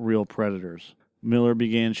known real predators. Miller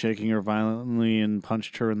began shaking her violently and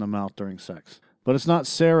punched her in the mouth during sex. But it's not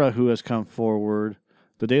Sarah who has come forward.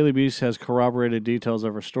 The Daily Beast has corroborated details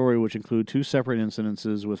of her story, which include 2 separate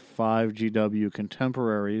incidences with 5 GW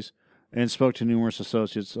contemporaries, and spoke to numerous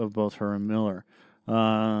associates of both her and Miller. 2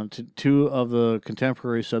 of the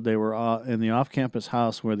contemporaries said they were in the off-campus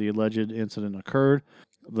house where the alleged incident occurred.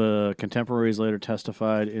 The contemporaries later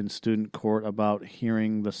testified in student court about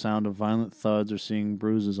hearing the sound of violent thuds or seeing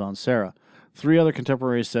bruises on Sarah. 3 other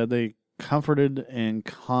contemporaries said they comforted and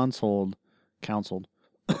counseled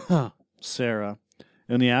Sarah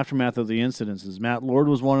in the aftermath of the incidences. Matt Lord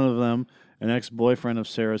was one of them, an ex-boyfriend of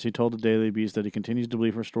Sarah's. He told the Daily Beast that he continues to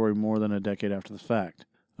believe her story more than a decade after the fact.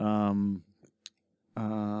 I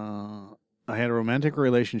had a romantic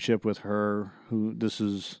relationship with her, this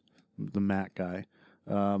is the Matt guy,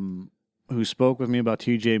 who spoke with me about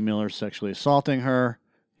TJ Miller sexually assaulting her.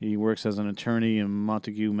 He works as an attorney in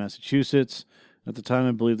Montague, Massachusetts. At the time,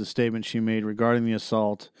 I believed the statement she made regarding the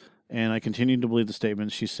assault, and I continued to believe the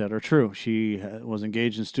statements she said are true. She was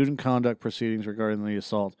engaged in student conduct proceedings regarding the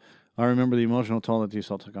assault. I remember the emotional toll that the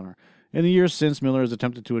assault took on her. In the years since, Miller has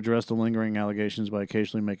attempted to address the lingering allegations by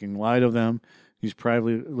occasionally making light of them. He's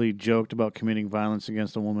privately joked about committing violence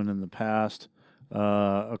against a woman in the past.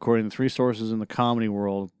 According to 3 sources in the comedy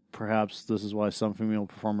world, perhaps this is why some female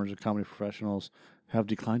performers and comedy professionals have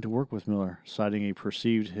declined to work with Miller, citing a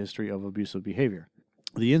perceived history of abusive behavior.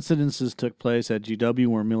 The incidences took place at GW,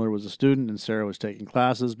 where Miller was a student and Sarah was taking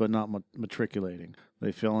classes but not matriculating.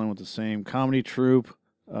 They fell in with the same comedy troupe,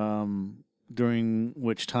 during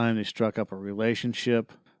which time they struck up a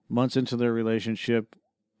relationship. Months into their relationship,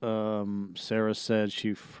 Sarah said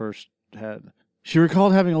she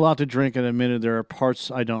recalled having a lot to drink and admitted there are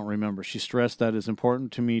parts I don't remember. She stressed that it's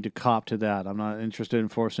important to me to cop to that. I'm not interested in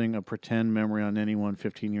forcing a pretend memory on anyone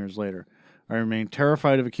 15 years later. I remain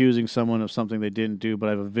terrified of accusing someone of something they didn't do, but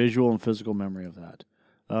I have a visual and physical memory of that.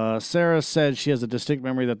 Sarah said she has a distinct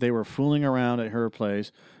memory that they were fooling around at her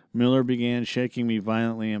place. Miller began shaking me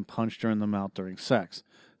violently and punched her in the mouth during sex.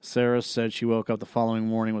 Sarah said she woke up the following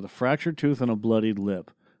morning with a fractured tooth and a bloodied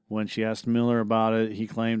lip. When she asked Miller about it, he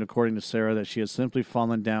claimed, according to Sarah, that she had simply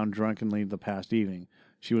fallen down drunkenly the past evening.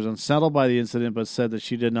 She was unsettled by the incident, but said that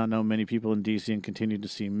she did not know many people in D.C. and continued to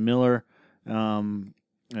see Miller, and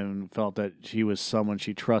felt that he was someone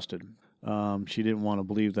she trusted. She didn't want to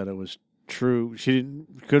believe that it was true. She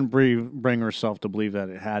couldn't bring herself to believe that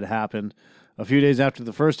it had happened. A few days after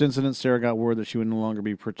the first incident, Sarah got word that she would no longer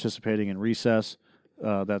be participating in Recess.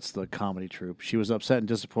 That's the comedy troupe. She was upset and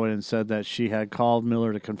disappointed and said that she had called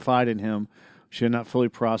Miller to confide in him, She had not fully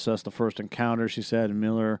processed the first encounter, she said, and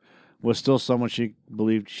Miller was still someone she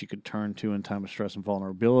believed she could turn to in time of stress and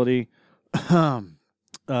vulnerability.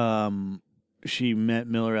 She met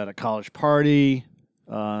Miller at a college party,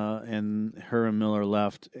 and her and Miller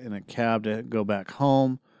left in a cab to go back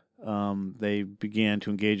home. They began to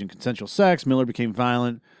engage in consensual sex. Miller became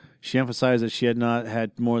violent. She emphasized that she had not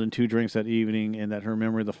had more than 2 drinks that evening and that her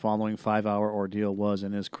memory of the following 5-hour ordeal was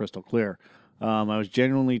and is crystal clear. I was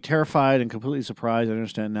genuinely terrified and completely surprised. I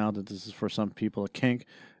understand now that this is for some people a kink,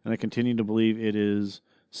 and I continue to believe it is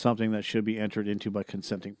something that should be entered into by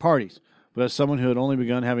consenting parties. But as someone who had only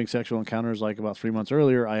begun having sexual encounters like about 3 months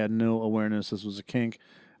earlier, I had no awareness this was a kink,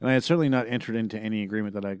 and I had certainly not entered into any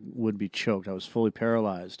agreement that I would be choked. I was fully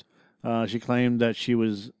paralyzed. She claimed that she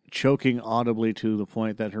was choking audibly to the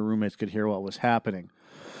point that her roommates could hear what was happening.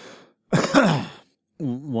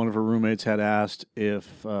 One of her roommates had asked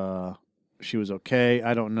if she was okay.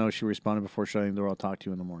 I don't know. She responded before shutting the door. I'll talk to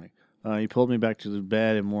you in the morning. He pulled me back to the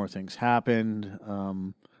bed and more things happened.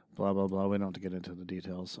 Blah, blah, blah. We don't have to get into the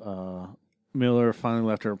details. Miller finally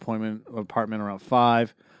left her apartment around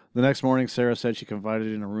 5. The next morning, Sarah said she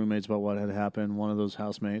confided in her roommates about what had happened. One of those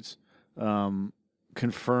housemates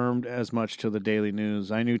confirmed as much to the Daily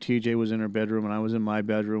News. I knew TJ was in her bedroom, and I was in my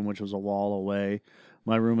bedroom, which was a wall away.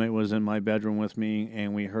 My roommate was in my bedroom with me,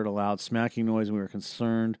 and we heard a loud smacking noise, and we were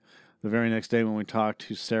concerned. The very next day when we talked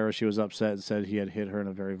to Sarah, she was upset and said he had hit her in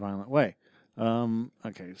a very violent way.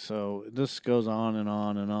 Okay, so this goes on and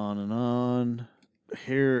on and on and on.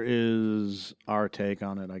 Here is our take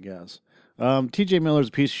on it, I guess. TJ Miller's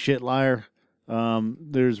a piece of shit liar.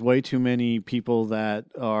 There's way too many people that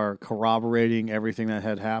are corroborating everything that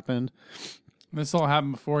had happened. This all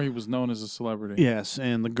happened before he was known as a celebrity. Yes,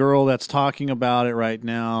 and the girl that's talking about it right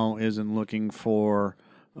now isn't looking for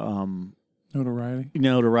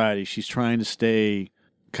notoriety. She's trying to stay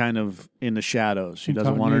kind of in the shadows. She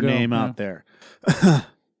doesn't want her name out there.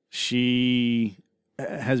 She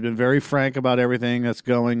has been very frank about everything that's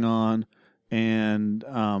going on, and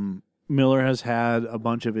Miller has had a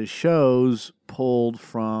bunch of his shows pulled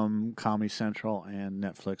from Comedy Central and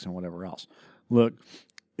Netflix and whatever else. Look,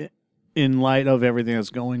 in light of everything that's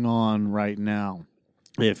going on right now,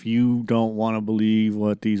 if you don't want to believe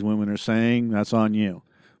what these women are saying, that's on you.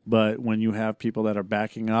 But when you have people that are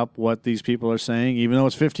backing up what these people are saying, even though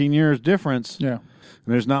it's 15 years difference,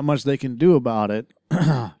 there's not much they can do about it.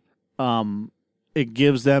 It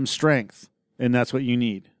gives them strength, and that's what you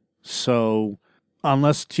need. So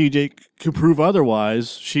unless TJ can prove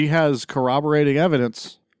otherwise, she has corroborating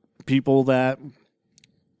evidence. People that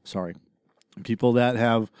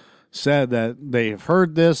have said that they have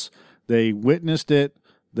heard this, they witnessed it,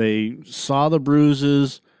 they saw the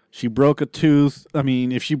bruises. She broke a tooth. I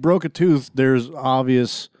mean, if she broke a tooth, there's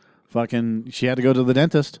obvious she had to go to the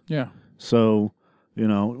dentist. Yeah. So,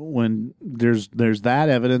 when there's that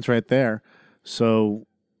evidence right there. So,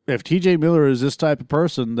 if TJ Miller is this type of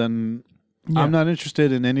person, then I'm not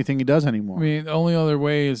interested in anything he does anymore. I mean, the only other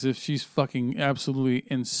way is if she's fucking absolutely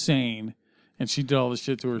insane and she did all this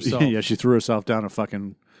shit to herself. Yeah, she threw herself down a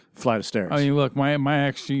fucking flight of stairs. I mean, look, my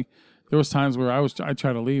ex, there was times where I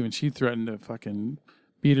tried to leave and she threatened to fucking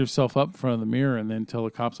beat herself up in front of the mirror and then tell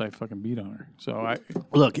the cops I fucking beat on her. So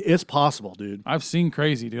look, it's possible, dude. I've seen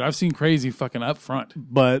crazy, dude. I've seen crazy fucking up front.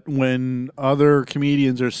 But when other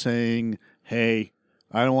comedians are saying, "Hey,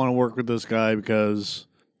 I don't want to work with this guy because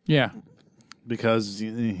he's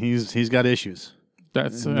got issues,"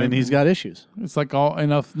 and he's got issues. It's like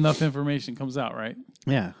enough information comes out, right?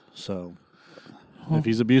 Yeah. So if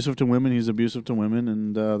he's abusive to women, he's abusive to women,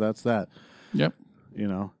 and that's that. Yep.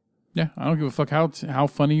 Yeah, I don't give a fuck how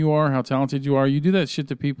funny you are, how talented you are. You do that shit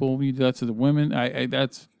to people. You do that to the women.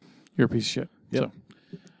 You're a piece of shit. Yep.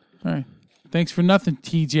 So, all right. Thanks for nothing,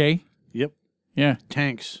 TJ. Yep. Yeah.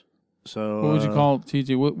 Tanks. So what would you call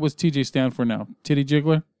TJ? What's TJ stand for now? Titty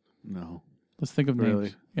jiggler? No. Let's think of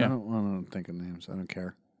names. Yeah. I don't think of names. I don't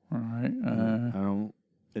care. All right. I don't.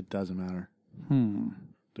 It doesn't matter. Do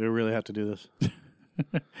we really have to do this?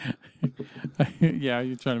 Yeah,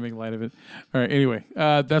 you're trying to make light of it. All right. Anyway,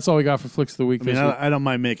 that's all we got for Flicks of the Week. I don't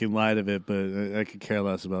mind making light of it, but I could care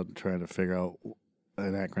less about trying to figure out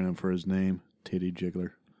an acronym for his name. Titty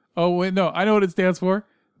jiggler. Oh wait, no, I know what it stands for.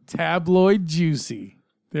 Tabloid Juicy.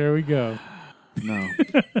 There we go. No.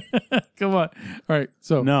 Come on. All right.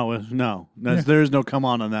 So no. There's no come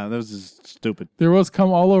on that. That was just stupid. There was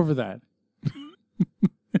come all over that.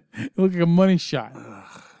 It looked like a money shot.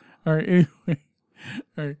 All right. Anyway.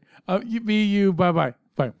 All right. You. Bye. Bye.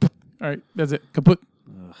 All right. That's it. Kaput.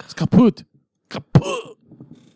 It's kaput. Kaput.